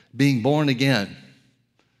birth, being born again,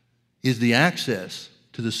 is the access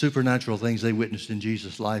to the supernatural things they witnessed in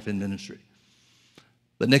Jesus' life and ministry.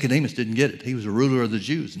 But Nicodemus didn't get it. He was a ruler of the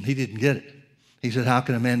Jews, and he didn't get it. He said, how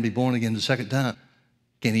can a man be born again the second time?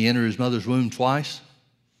 Can he enter his mother's womb twice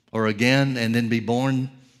or again and then be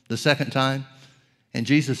born the second time? And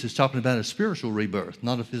Jesus is talking about a spiritual rebirth,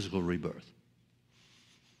 not a physical rebirth.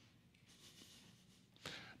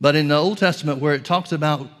 But in the Old Testament, where it talks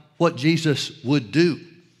about what Jesus would do,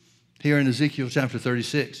 here in Ezekiel chapter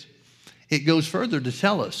 36, it goes further to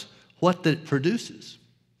tell us what that produces.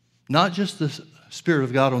 Not just the Spirit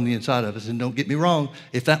of God on the inside of us. And don't get me wrong,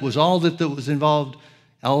 if that was all that was involved,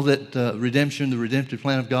 all that redemption, the redemptive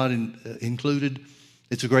plan of God included,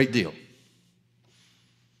 it's a great deal.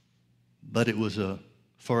 But it was a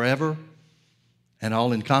forever and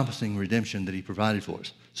all-encompassing redemption that he provided for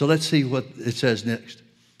us. So let's see what it says next.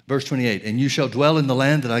 Verse 28, and you shall dwell in the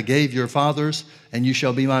land that I gave your fathers, and you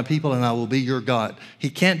shall be my people, and I will be your God. He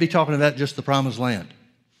can't be talking about just the promised land,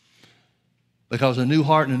 because a new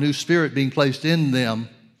heart and a new spirit being placed in them,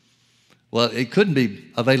 well, it couldn't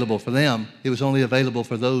be available for them. It was only available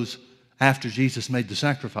for those after Jesus made the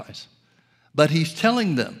sacrifice. But he's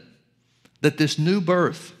telling them that this new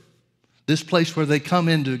birth, this place where they come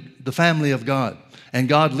into the family of God, and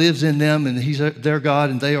God lives in them, and he's their God,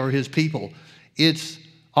 and they are his people, it's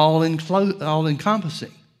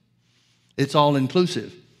all-encompassing. It's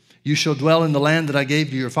all-inclusive. You shall dwell in the land that I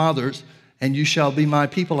gave to your fathers, and you shall be my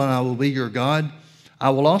people, and I will be your God. I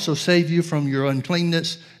will also save you from your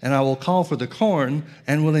uncleanness, and I will call for the corn,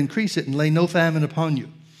 and will increase it, and lay no famine upon you.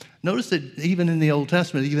 Notice that even in the Old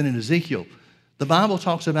Testament, even in Ezekiel, the Bible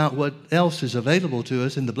talks about what else is available to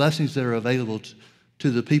us and the blessings that are available to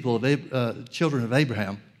the people of children of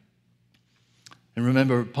Abraham. And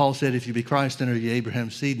remember, Paul said, if you be Christ, then are ye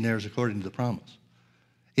Abraham's seed and heirs according to the promise.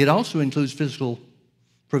 It also includes physical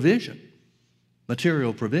provision,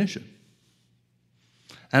 material provision.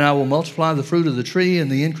 And I will multiply the fruit of the tree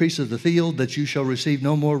and the increase of the field, that you shall receive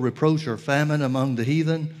no more reproach or famine among the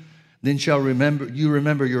heathen. Then shall you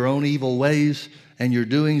remember your own evil ways and your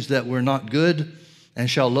doings that were not good, and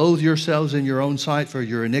shall loathe yourselves in your own sight for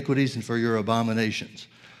your iniquities and for your abominations.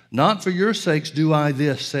 Not for your sakes do I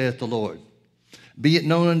this, saith the Lord. Be it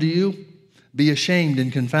known unto you, be ashamed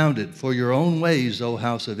and confounded for your own ways, O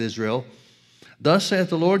house of Israel. Thus saith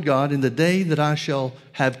the Lord God, in the day that I shall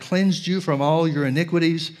have cleansed you from all your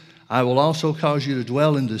iniquities, I will also cause you to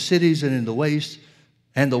dwell in the cities and in the waste,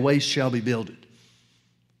 and the waste shall be builded.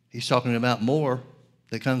 He's talking about more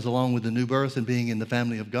that comes along with the new birth and being in the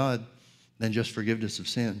family of God than just forgiveness of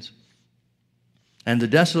sins. And the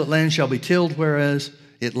desolate land shall be tilled, whereas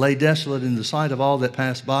it lay desolate in the sight of all that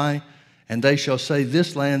passed by. And they shall say,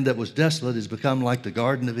 this land that was desolate is become like the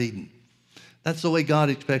Garden of Eden. That's the way God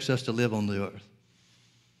expects us to live on the earth.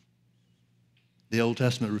 The Old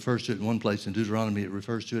Testament refers to it in one place. In Deuteronomy, it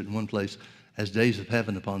refers to it in one place as days of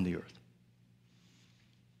heaven upon the earth.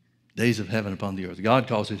 Days of heaven upon the earth. God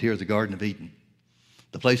calls it here the Garden of Eden.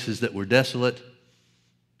 The places that were desolate,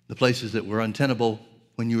 the places that were untenable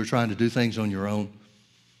when you were trying to do things on your own.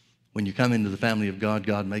 When you come into the family of God,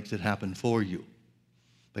 God makes it happen for you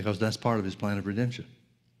because that's part of his plan of redemption.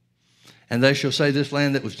 And they shall say, this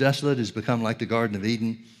land that was desolate is become like the Garden of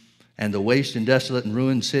Eden, and the waste and desolate and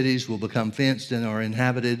ruined cities will become fenced and are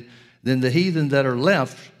inhabited. Then the heathen that are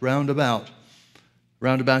left round about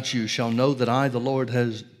you shall know that I, the Lord,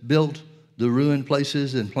 has built the ruined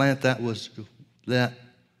places and plant that was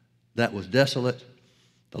desolate.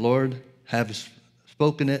 The Lord has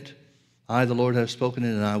spoken it. I, the Lord, have spoken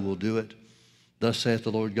it, and I will do it. Thus saith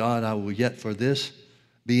the Lord God, I will yet for this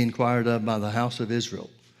be inquired of by the house of Israel.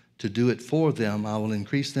 To do it for them, I will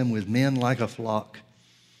increase them with men like a flock.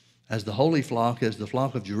 As the holy flock, as the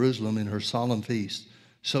flock of Jerusalem in her solemn feast,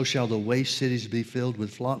 so shall the waste cities be filled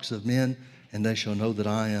with flocks of men, and they shall know that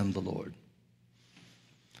I am the Lord.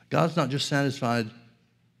 God's not just satisfied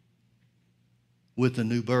with the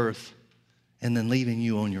new birth and then leaving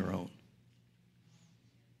you on your own.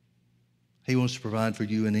 He wants to provide for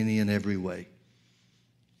you in any and every way.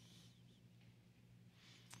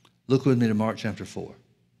 Look with me to Mark chapter 4.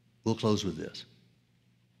 We'll close with this.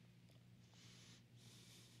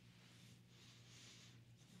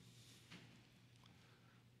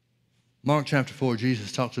 Mark chapter 4,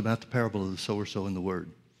 Jesus talks about the parable of the sower sowing the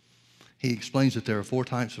word. He explains that there are 4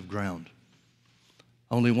 types of ground.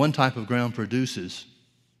 Only one type of ground produces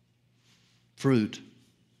fruit.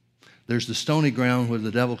 There's the stony ground where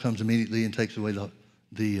the devil comes immediately and takes away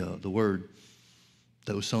the word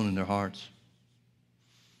that was sown in their hearts.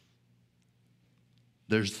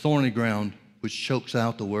 There's thorny ground which chokes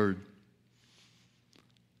out the word.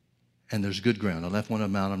 And there's good ground. I left one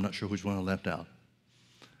of them out. I'm not sure which one I left out.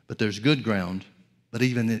 But there's good ground, but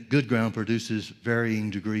even good ground produces varying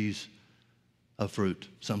degrees of fruit,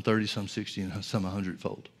 some 30, some 60, and some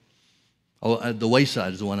 100-fold. Oh, the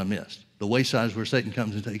wayside is the one I missed. The wayside is where Satan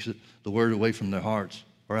comes and takes the word away from their hearts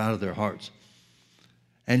or out of their hearts.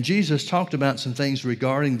 And Jesus talked about some things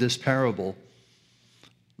regarding this parable.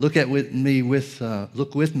 Look with me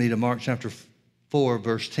to Mark chapter 4,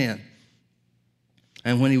 verse 10.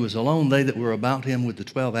 And when he was alone, they that were about him with the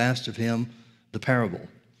 12 asked of him the parable.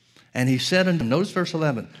 And he said unto them, notice verse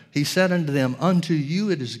 11, he said unto them, unto you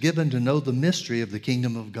it is given to know the mystery of the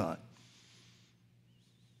kingdom of God.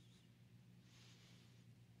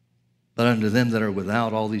 But unto them that are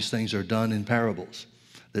without, all these things are done in parables,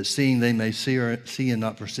 that seeing they may see and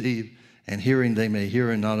not perceive, and hearing they may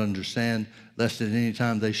hear and not understand, lest at any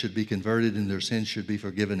time they should be converted and their sins should be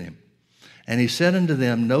forgiven him. And he said unto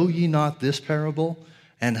them, know ye not this parable?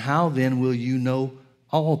 And how then will you know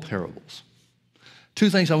all parables? 2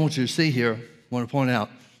 things I want you to see here. I want to point out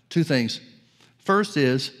 2 things. First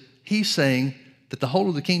is, he's saying that the whole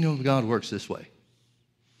of the kingdom of God works this way.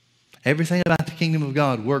 Everything about the kingdom of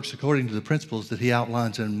God works according to the principles that he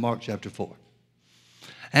outlines in Mark chapter 4.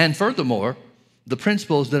 And furthermore, the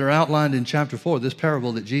principles that are outlined in chapter 4, this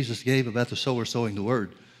parable that Jesus gave about the sower sowing the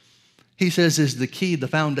word, he says is the key, the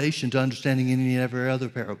foundation to understanding any and every other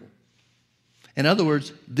parable. In other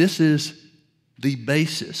words, this is the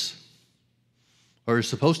basis, or is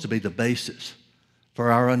supposed to be the basis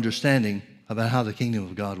for our understanding about how the kingdom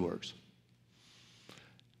of God works.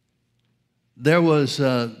 There was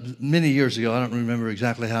many years ago, I don't remember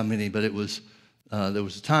exactly how many, but it was there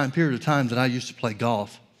was a period of time that I used to play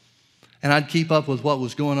golf, and I'd keep up with what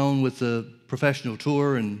was going on with the professional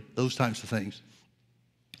tour and those types of things.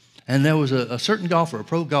 And there was a certain golfer, a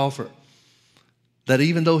pro golfer, that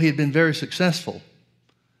even though he had been very successful,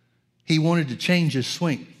 he wanted to change his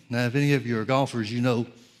swing. Now, if any of you are golfers, you know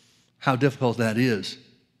how difficult that is.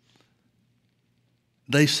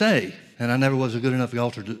 They say, and I never was a good enough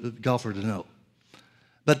golfer to know,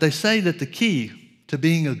 but they say that the key to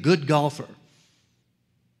being a good golfer,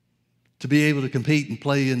 to be able to compete and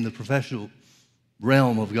play in the professional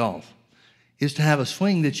realm of golf, is to have a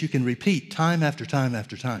swing that you can repeat time after time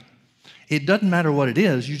after time. It doesn't matter what it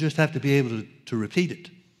is, you just have to be able to repeat it.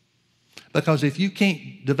 Because if you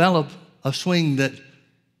can't develop a swing that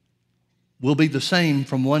will be the same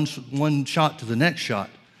from one shot to the next shot,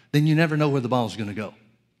 then you never know where the ball's going to go.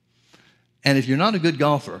 And if you're not a good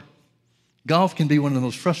golfer, golf can be one of the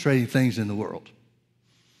most frustrating things in the world.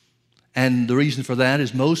 And the reason for that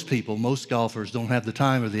is most golfers don't have the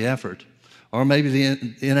time or the effort, or maybe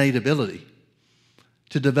the innate ability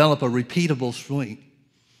to develop a repeatable swing.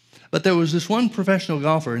 But there was this one professional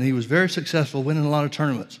golfer, and he was very successful, winning a lot of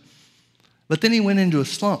tournaments. But then he went into a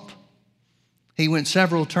slump. He went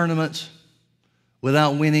several tournaments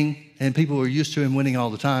without winning, and people were used to him winning all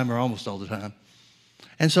the time, or almost all the time.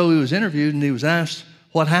 And so he was interviewed, and he was asked,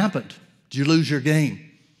 what happened? Did you lose your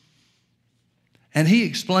game? And he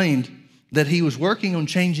explained that he was working on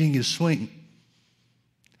changing his swing.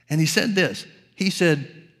 And he said this. He said,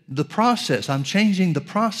 the process, I'm changing the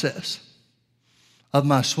process of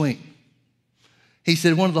my swing. He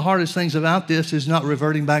said, one of the hardest things about this is not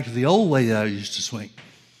reverting back to the old way that I used to swing,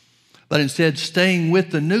 but instead staying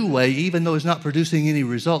with the new way, even though it's not producing any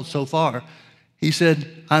results so far. He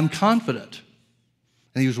said, I'm confident.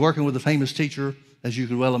 And he was working with a famous teacher, as you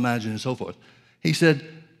could well imagine, and so forth. He said,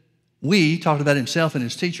 we, talking about himself and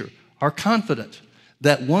his teacher, are confident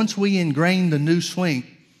that once we ingrain the new swing,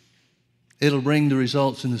 it'll bring the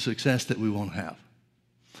results and the success that we want to have.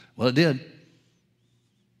 Well, it did.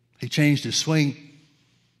 He changed his swing,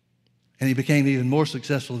 and he became even more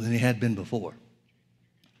successful than he had been before.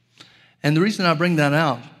 And the reason I bring that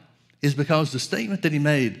out is because the statement that he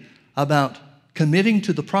made about committing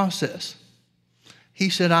to the process, he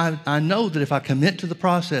said, I know that if I commit to the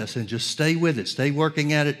process and just stay with it, stay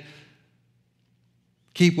working at it,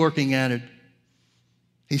 keep working at it,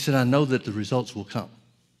 he said, I know that the results will come.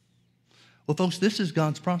 Well, folks, this is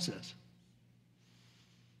God's process.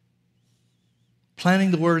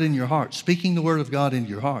 Planting the word in your heart, speaking the word of God into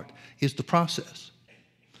your heart is the process.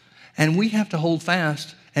 And we have to hold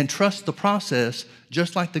fast and trust the process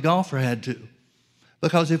just like the golfer had to.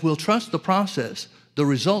 Because if we'll trust the process, the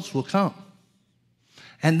results will come.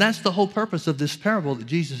 And that's the whole purpose of this parable that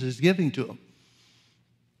Jesus is giving to them.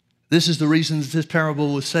 This is the reason that this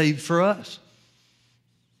parable was saved for us.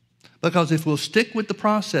 Because if we'll stick with the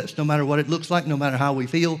process, no matter what it looks like, no matter how we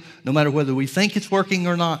feel, no matter whether we think it's working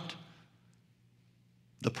or not,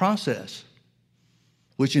 the process,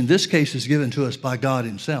 which in this case is given to us by God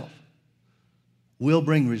himself, will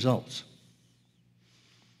bring results.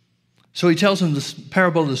 So he tells them the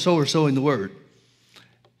parable of the sower sowing the word.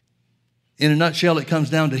 In a nutshell, it comes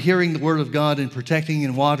down to hearing the word of God and protecting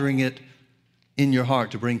and watering it in your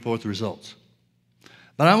heart to bring forth results.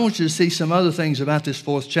 But I want you to see some other things about this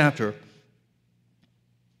 4th chapter.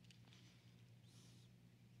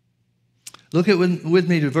 Look with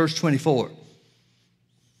me to verse 24.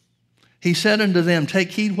 He said unto them,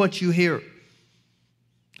 take heed what you hear.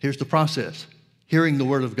 Here's the process. Hearing the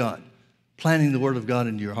word of God. Planting the word of God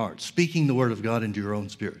into your heart. Speaking the word of God into your own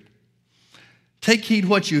spirit. Take heed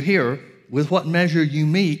what you hear. With what measure you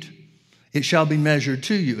meet, it shall be measured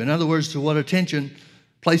to you. In other words, to what attention,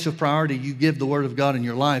 place of priority you give the word of God in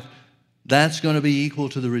your life, that's going to be equal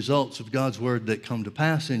to the results of God's word that come to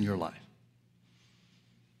pass in your life.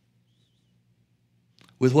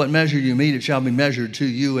 With what measure you meet, it shall be measured to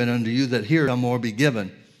you, and unto you that hear shall more be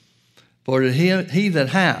given. For to he that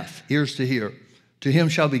hath ears to hear, to him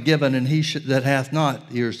shall be given, and he that hath not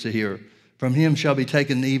ears to hear, from him shall be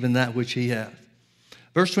taken even that which he hath.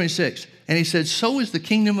 Verse 26, and he said, so is the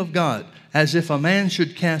kingdom of God, as if a man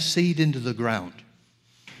should cast seed into the ground.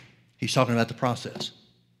 He's talking about the process.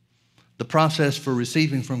 The process for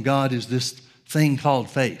receiving from God is this thing called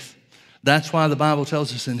faith. That's why the Bible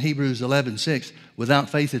tells us in Hebrews 11:6, without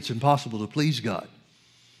faith it's impossible to please God.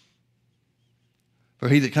 For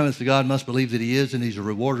he that cometh to God must believe that he is, and he's a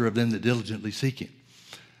rewarder of them that diligently seek him.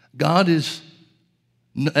 God is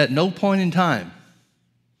at no point in time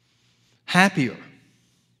happier,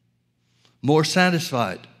 more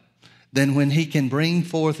satisfied than when he can bring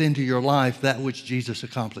forth into your life that which Jesus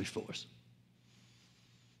accomplished for us.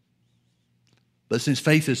 But since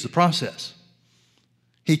faith is the process,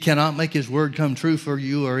 he cannot make his word come true for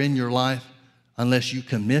you or in your life unless you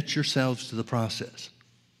commit yourselves to the process.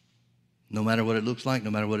 No matter what it looks like,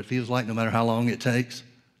 no matter what it feels like, no matter how long it takes.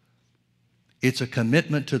 It's a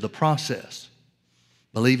commitment to the process,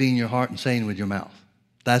 believing in your heart and saying with your mouth.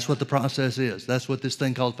 That's what the process is. That's what this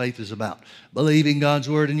thing called faith is about. Believing God's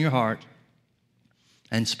word in your heart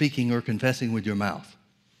and speaking or confessing with your mouth.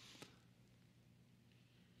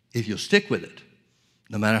 If you'll stick with it,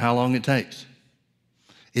 no matter how long it takes,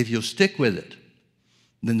 if you'll stick with it,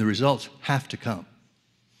 then the results have to come.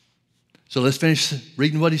 So let's finish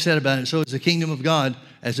reading what he said about it. So it's the kingdom of God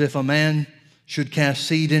as if a man should cast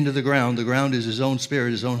seed into the ground. The ground is his own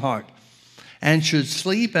spirit, his own heart. And should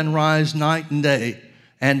sleep and rise night and day.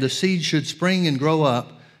 And the seed should spring and grow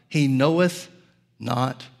up. he knoweth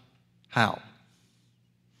not how.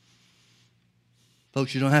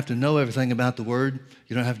 Folks, you don't have to know everything about the Word.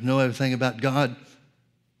 You don't have to know everything about God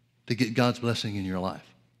to get God's blessing in your life.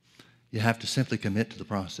 You have to simply commit to the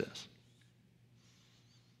process.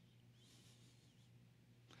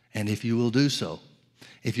 And if you will do so,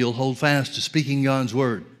 if you'll hold fast to speaking God's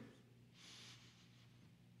Word,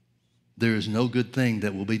 there is no good thing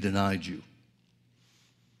that will be denied you.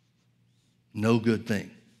 No good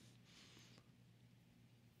thing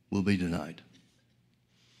will be denied.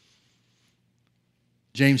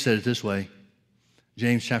 James said it this way.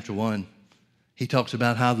 James chapter 1, he talks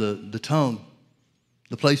about how the tongue,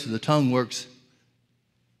 the place of the tongue works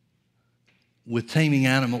with taming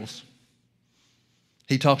animals.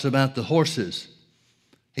 He talks about the horses.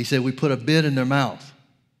 He said we put a bit in their mouth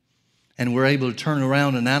and we're able to turn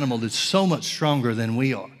around an animal that's so much stronger than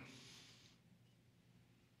we are.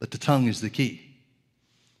 But the tongue is the key.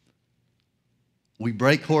 We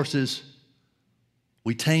break horses,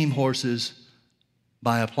 we tame horses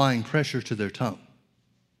by applying pressure to their tongue.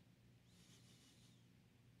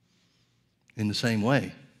 In the same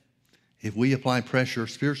way, if we apply pressure,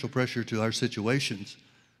 spiritual pressure to our situations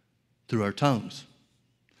through our tongues.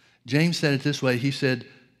 James said it this way. He said,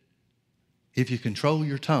 if you control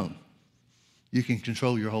your tongue, you can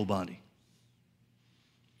control your whole body.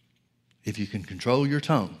 If you can control your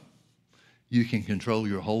tongue, you can control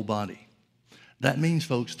your whole body. That means,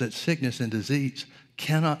 folks, that sickness and disease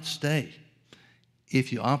cannot stay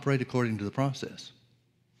if you operate according to the process.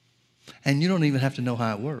 And you don't even have to know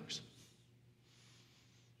how it works.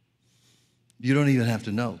 You don't even have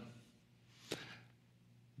to know.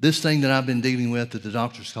 This thing that I've been dealing with that the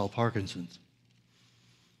doctors call Parkinson's.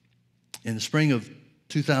 In the spring of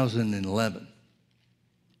 2011,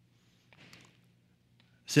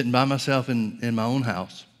 sitting by myself in my own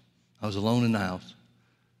house, I was alone in the house.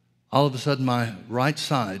 All of a sudden, my right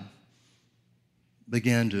side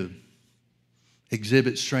began to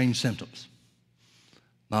exhibit strange symptoms.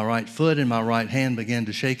 My right foot and my right hand began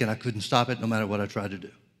to shake, and I couldn't stop it no matter what I tried to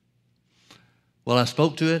do. Well, I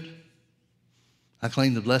spoke to it. I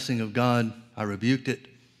claimed the blessing of God. I rebuked it.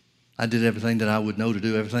 I did everything that I would know to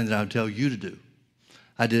do, everything that I would tell you to do.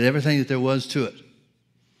 I did everything that there was to it.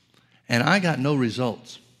 And I got no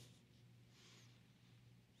results.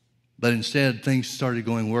 But instead, things started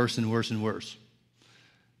going worse and worse and worse.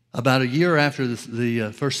 About a year after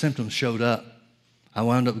the first symptoms showed up, I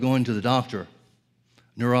wound up going to the doctor,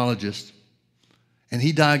 neurologist, and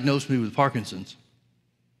he diagnosed me with Parkinson's.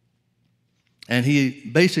 And he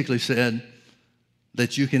basically said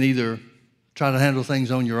that you can either try to handle things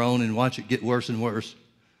on your own and watch it get worse and worse,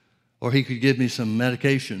 or he could give me some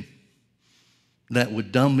medication that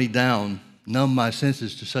would dumb me down, numb my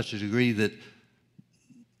senses to such a degree that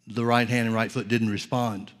the right hand and right foot didn't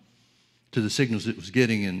respond to the signals it was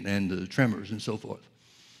getting and the tremors and so forth.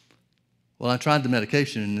 Well, I tried the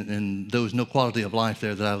medication, and there was no quality of life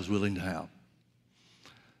there that I was willing to have.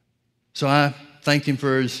 So I thanked him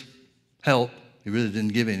for his help. He really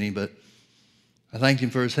didn't give any, but I thanked him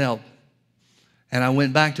for his help. And I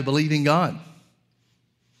went back to believing God.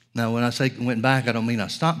 Now, when I say went back, I don't mean I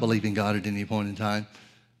stopped believing God at any point in time.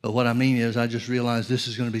 But what I mean is I just realized this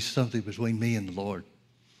is going to be something between me and the Lord.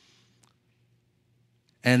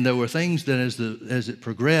 And there were things that as it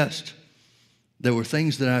progressed, there were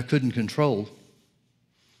things that I couldn't control.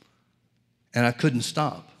 And I couldn't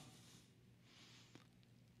stop.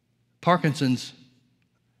 Parkinson's,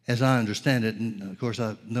 as I understand it, and of course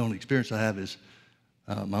the only experience I have is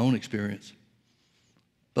my own experience.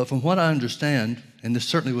 But from what I understand, and this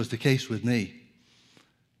certainly was the case with me,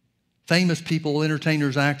 famous people,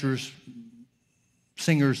 entertainers, actors,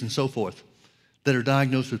 singers, and so forth, that are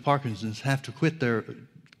diagnosed with Parkinson's have to quit their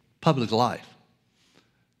public life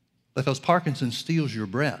because Parkinson's steals your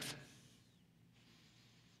breath.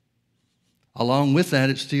 Along with that,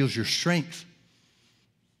 it steals your strength.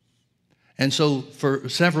 And so for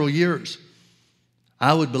several years,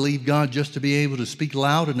 I would believe God just to be able to speak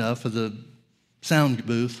loud enough for the sound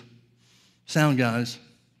booth, sound guys,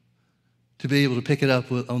 to be able to pick it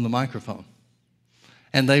up on the microphone.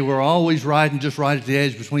 And they were always riding just right at the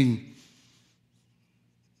edge between,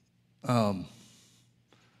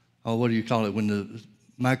 what do you call it when the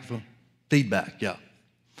microphone? Feedback, yeah.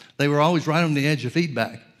 They were always right on the edge of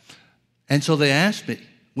feedback. And so they asked me,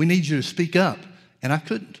 we need you to speak up. And I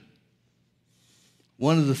couldn't.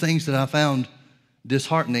 One of the things that I found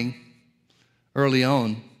disheartening early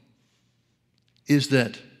on is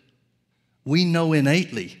that we know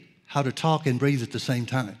innately how to talk and breathe at the same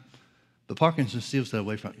time. But Parkinson's steals that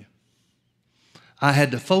away from you. I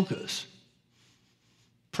had to focus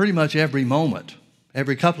pretty much every moment,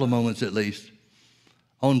 every couple of moments at least,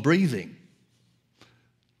 on breathing.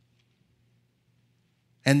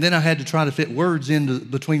 And then I had to try to fit words in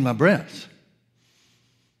between my breaths.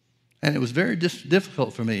 And it was very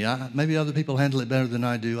difficult for me. Maybe other people handle it better than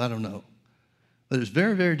I do. I don't know. But it was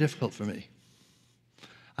very, very difficult for me.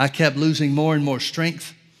 I kept losing more and more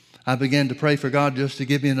strength. I began to pray for God just to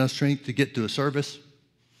give me enough strength to get to a service.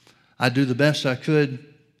 I'd do the best I could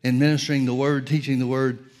in ministering the word, teaching the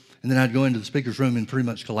word, and then I'd go into the speaker's room and pretty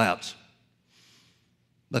much collapse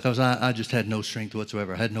because I just had no strength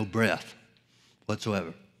whatsoever. I had no breath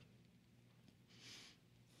whatsoever.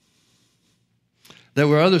 There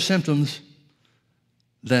were other symptoms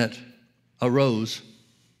that arose.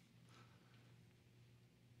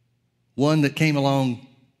 One that came along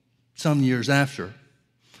some years after,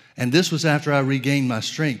 and this was after I regained my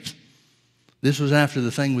strength. This was after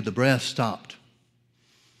the thing with the breath stopped.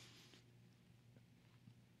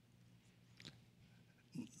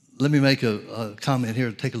 Let me make a comment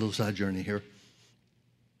here, take a little side journey here.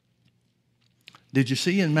 Did you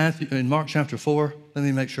see in Mark chapter 4? Let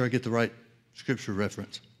me make sure I get the right scripture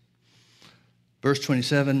reference. Verse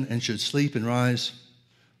 27, and should sleep and rise.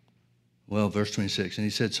 Well, verse 26, and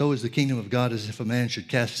he said, so is the kingdom of God as if a man should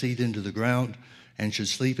cast seed into the ground and should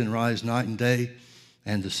sleep and rise night and day,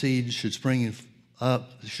 and the seed should spring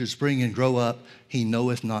and grow up, he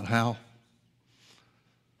knoweth not how.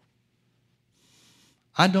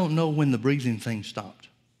 I don't know when the breathing thing stopped.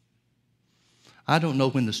 I don't know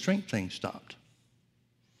when the strength thing stopped.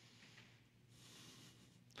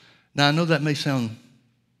 Now, I know that may sound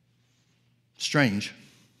strange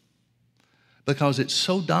because it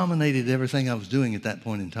so dominated everything I was doing at that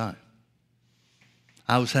point in time.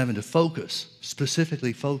 I was having to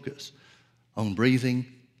specifically focus on breathing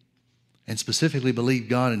and specifically believe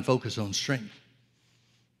God and focus on strength.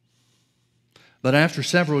 But after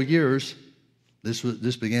several years,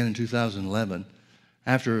 this began in 2011,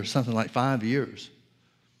 after something like 5 years,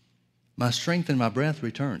 my strength and my breath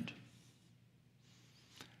returned.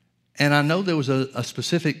 And I know there was a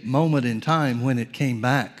specific moment in time when it came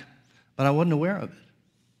back, but I wasn't aware of it.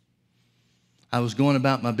 I was going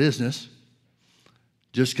about my business,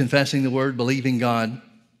 just confessing the word, believing God,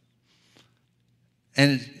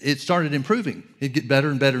 and it started improving. It'd get better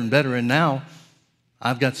and better and better, and now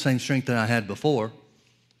I've got the same strength that I had before.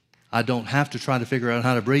 I don't have to try to figure out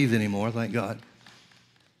how to breathe anymore, thank God.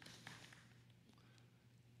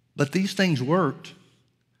 But these things worked,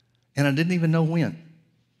 and I didn't even know when.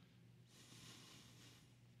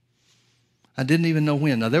 I didn't even know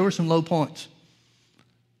when. Now, there were some low points.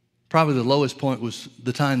 Probably the lowest point was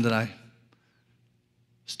the time that I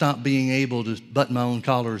stopped being able to button my own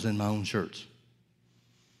collars and my own shirts.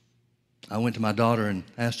 I went to my daughter and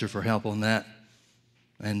asked her for help on that.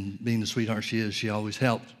 And being the sweetheart she is, she always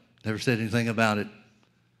helped. Never said anything about it.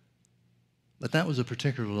 But that was a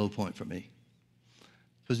particular low point for me.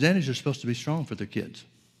 Because daddies are supposed to be strong for their kids,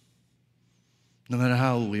 no matter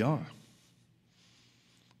how old we are.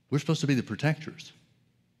 We're supposed to be the protectors.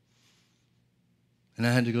 And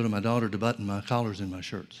I had to go to my daughter to button my collars and my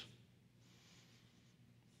shirts.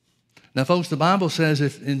 Now, folks, the Bible says,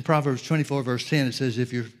 in Proverbs 24, verse 10, it says,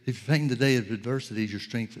 if you're faint in the day of adversity, your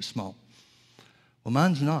strength is small. Well,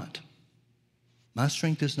 mine's not. My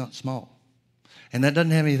strength is not small. And that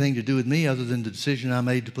doesn't have anything to do with me other than the decision I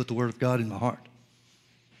made to put the Word of God in my heart.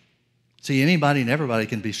 See, anybody and everybody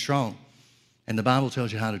can be strong, and the Bible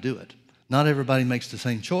tells you how to do it. Not everybody makes the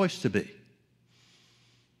same choice to be.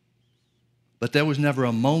 But there was never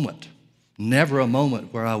a moment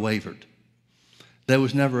where I wavered. There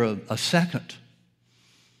was never a second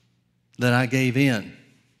that I gave in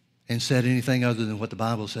and said anything other than what the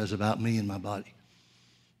Bible says about me and my body.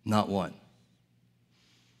 Not one.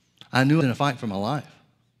 I knew I was in a fight for my life.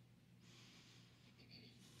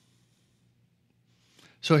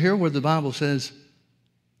 So here where the Bible says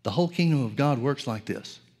the whole kingdom of God works like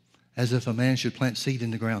this, as if a man should plant seed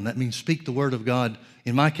in the ground. That means speak the word of God.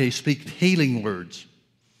 In my case, speak healing words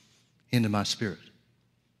into my spirit.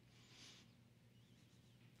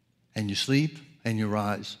 And you sleep and you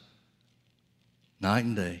rise night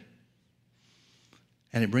and day.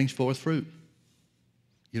 And it brings forth fruit.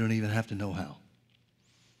 You don't even have to know how.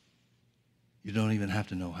 You don't even have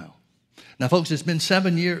to know how. Now, folks, it's been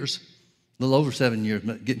 7 years, a little over 7 years,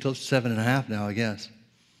 getting close to 7.5 now, I guess.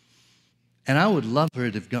 And I would love for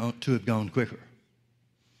it to have gone quicker.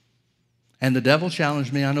 And the devil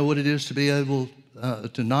challenged me. I know what it is to be able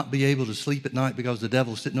to not be able to sleep at night because the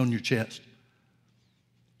devil's sitting on your chest,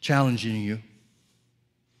 challenging you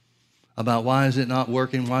about why is it not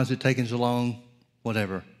working, why is it taking so long,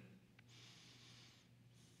 whatever.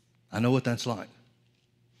 I know what that's like.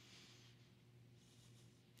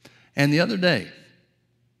 And the other day,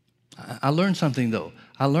 I learned something, though.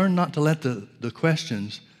 I learned not to let the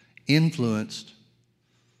questions influence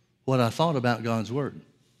what I thought about God's word.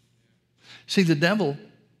 See, the devil,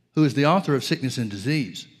 who is the author of sickness and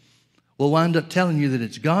disease, will wind up telling you that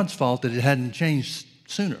it's God's fault that it hadn't changed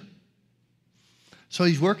sooner. So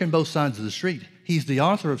he's working both sides of the street. He's the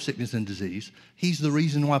author of sickness and disease. He's the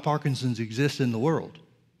reason why Parkinson's exists in the world.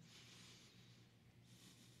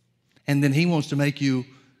 And then he wants to make you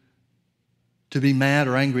to be mad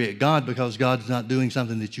or angry at God because God's not doing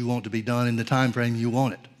something that you want to be done in the time frame you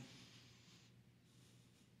want it.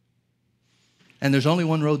 And there's only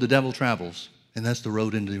one road the devil travels, and that's the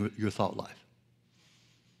road into your thought life,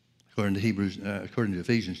 according to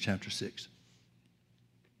Ephesians chapter 6.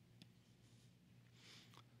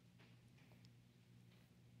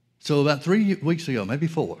 So about 3 weeks ago, maybe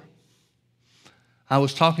 4, I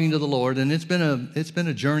was talking to the Lord, and it's been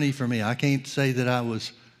a journey for me. I can't say that I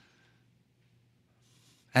was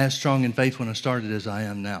as strong in faith when I started as I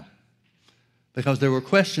am now, because there were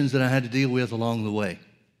questions that I had to deal with along the way.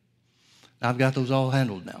 I've got those all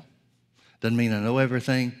handled now. Doesn't mean I know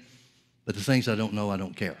everything, but the things I don't know, I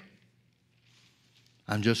don't care.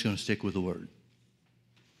 I'm just going to stick with the word.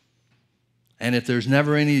 And if there's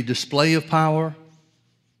never any display of power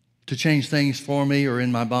to change things for me or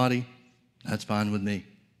in my body, that's fine with me.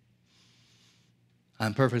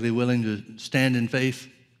 I'm perfectly willing to stand in faith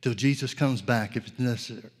till Jesus comes back if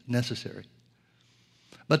it's necessary.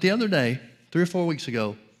 But the other day, 3 or 4 weeks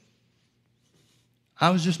ago, I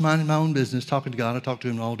was just minding my own business, talking to God. I talked to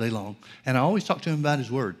him all day long. And I always talk to him about his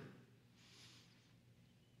word.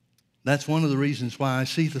 That's one of the reasons why I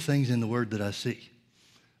see the things in the word that I see,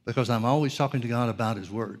 because I'm always talking to God about his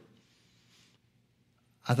word.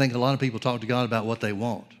 I think a lot of people talk to God about what they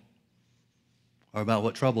want or about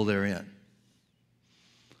what trouble they're in.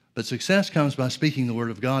 But success comes by speaking the word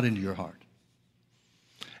of God into your heart.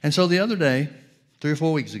 And so the other day, 3 or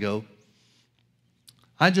 4 weeks ago,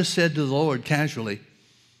 I just said to the Lord casually,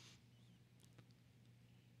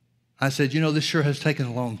 I said, you know, this sure has taken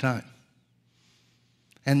a long time.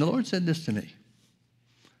 And the Lord said this to me.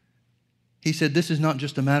 He said, this is not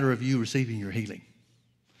just a matter of you receiving your healing.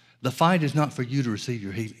 The fight is not for you to receive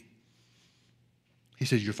your healing. He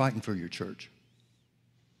says, you're fighting for your church.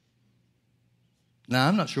 Now,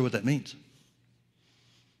 I'm not sure what that means.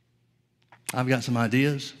 I've got some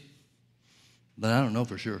ideas, but I don't know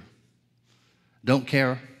for sure. Don't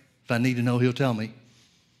care. If I need to know, he'll tell me.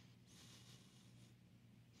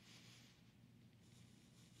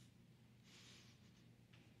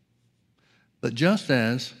 But just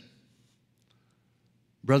as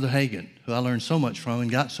Brother Hagin, who I learned so much from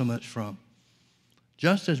and got so much from,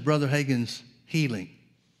 just as Brother Hagin's healing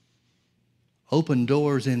opened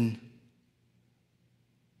doors in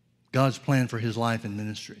God's plan for his life and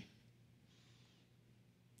ministry,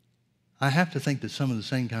 I have to think that some of the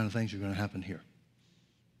same kind of things are going to happen here.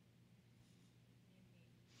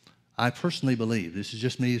 I personally believe, this is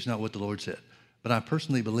just me, it's not what the Lord said, but I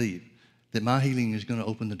personally believe that my healing is going to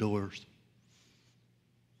open the doors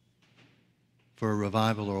for a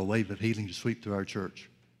revival or a wave of healing to sweep through our church,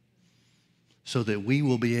 so that we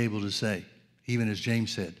will be able to say, even as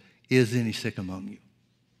James said, is any sick among you?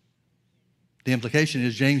 The implication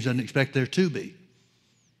is James doesn't expect there to be.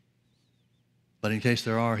 But in case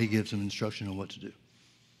there are, he gives them instruction on what to do.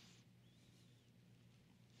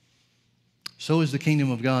 So is the kingdom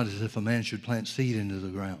of God as if a man should plant seed into the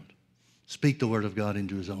ground, speak the word of God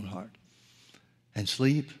into his own heart, and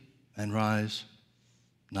sleep and rise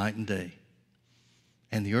night and day.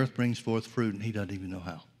 And the earth brings forth fruit, and he doesn't even know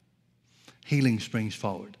how. Healing springs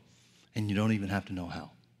forward, and you don't even have to know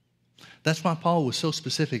how. That's why Paul was so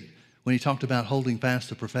specific when he talked about holding fast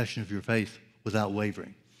the profession of your faith without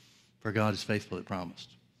wavering, for God is faithful that promised.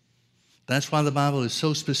 That's why the Bible is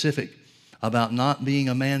so specific about not being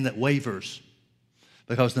a man that wavers,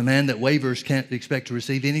 because the man that wavers can't expect to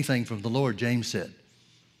receive anything from the Lord, James said.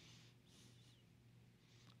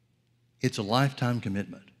 It's a lifetime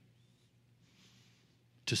commitment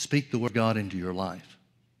to speak the word of God into your life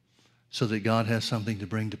so that God has something to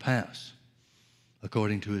bring to pass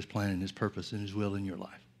according to his plan and his purpose and his will in your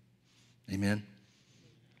life. Amen.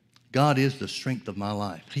 God is the strength of my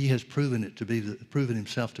life. He has proven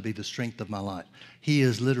himself to be the strength of my life. He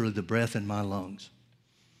is literally the breath in my lungs.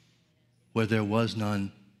 Where there was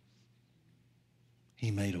none, he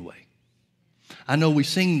made a way. I know we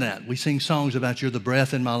sing that. We sing songs about you're the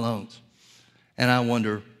breath in my lungs. And I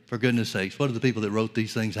wonder, for goodness sakes, what do the people that wrote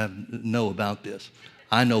these things know about this?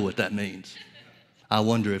 I know what that means. I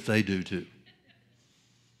wonder if they do too.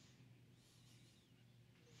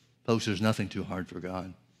 Folks, there's nothing too hard for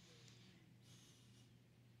God.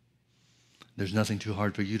 There's nothing too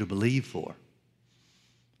hard for you to believe for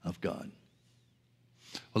of God.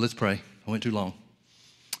 Well, let's pray. I went too long.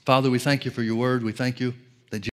 Father, we thank you for your word. We thank you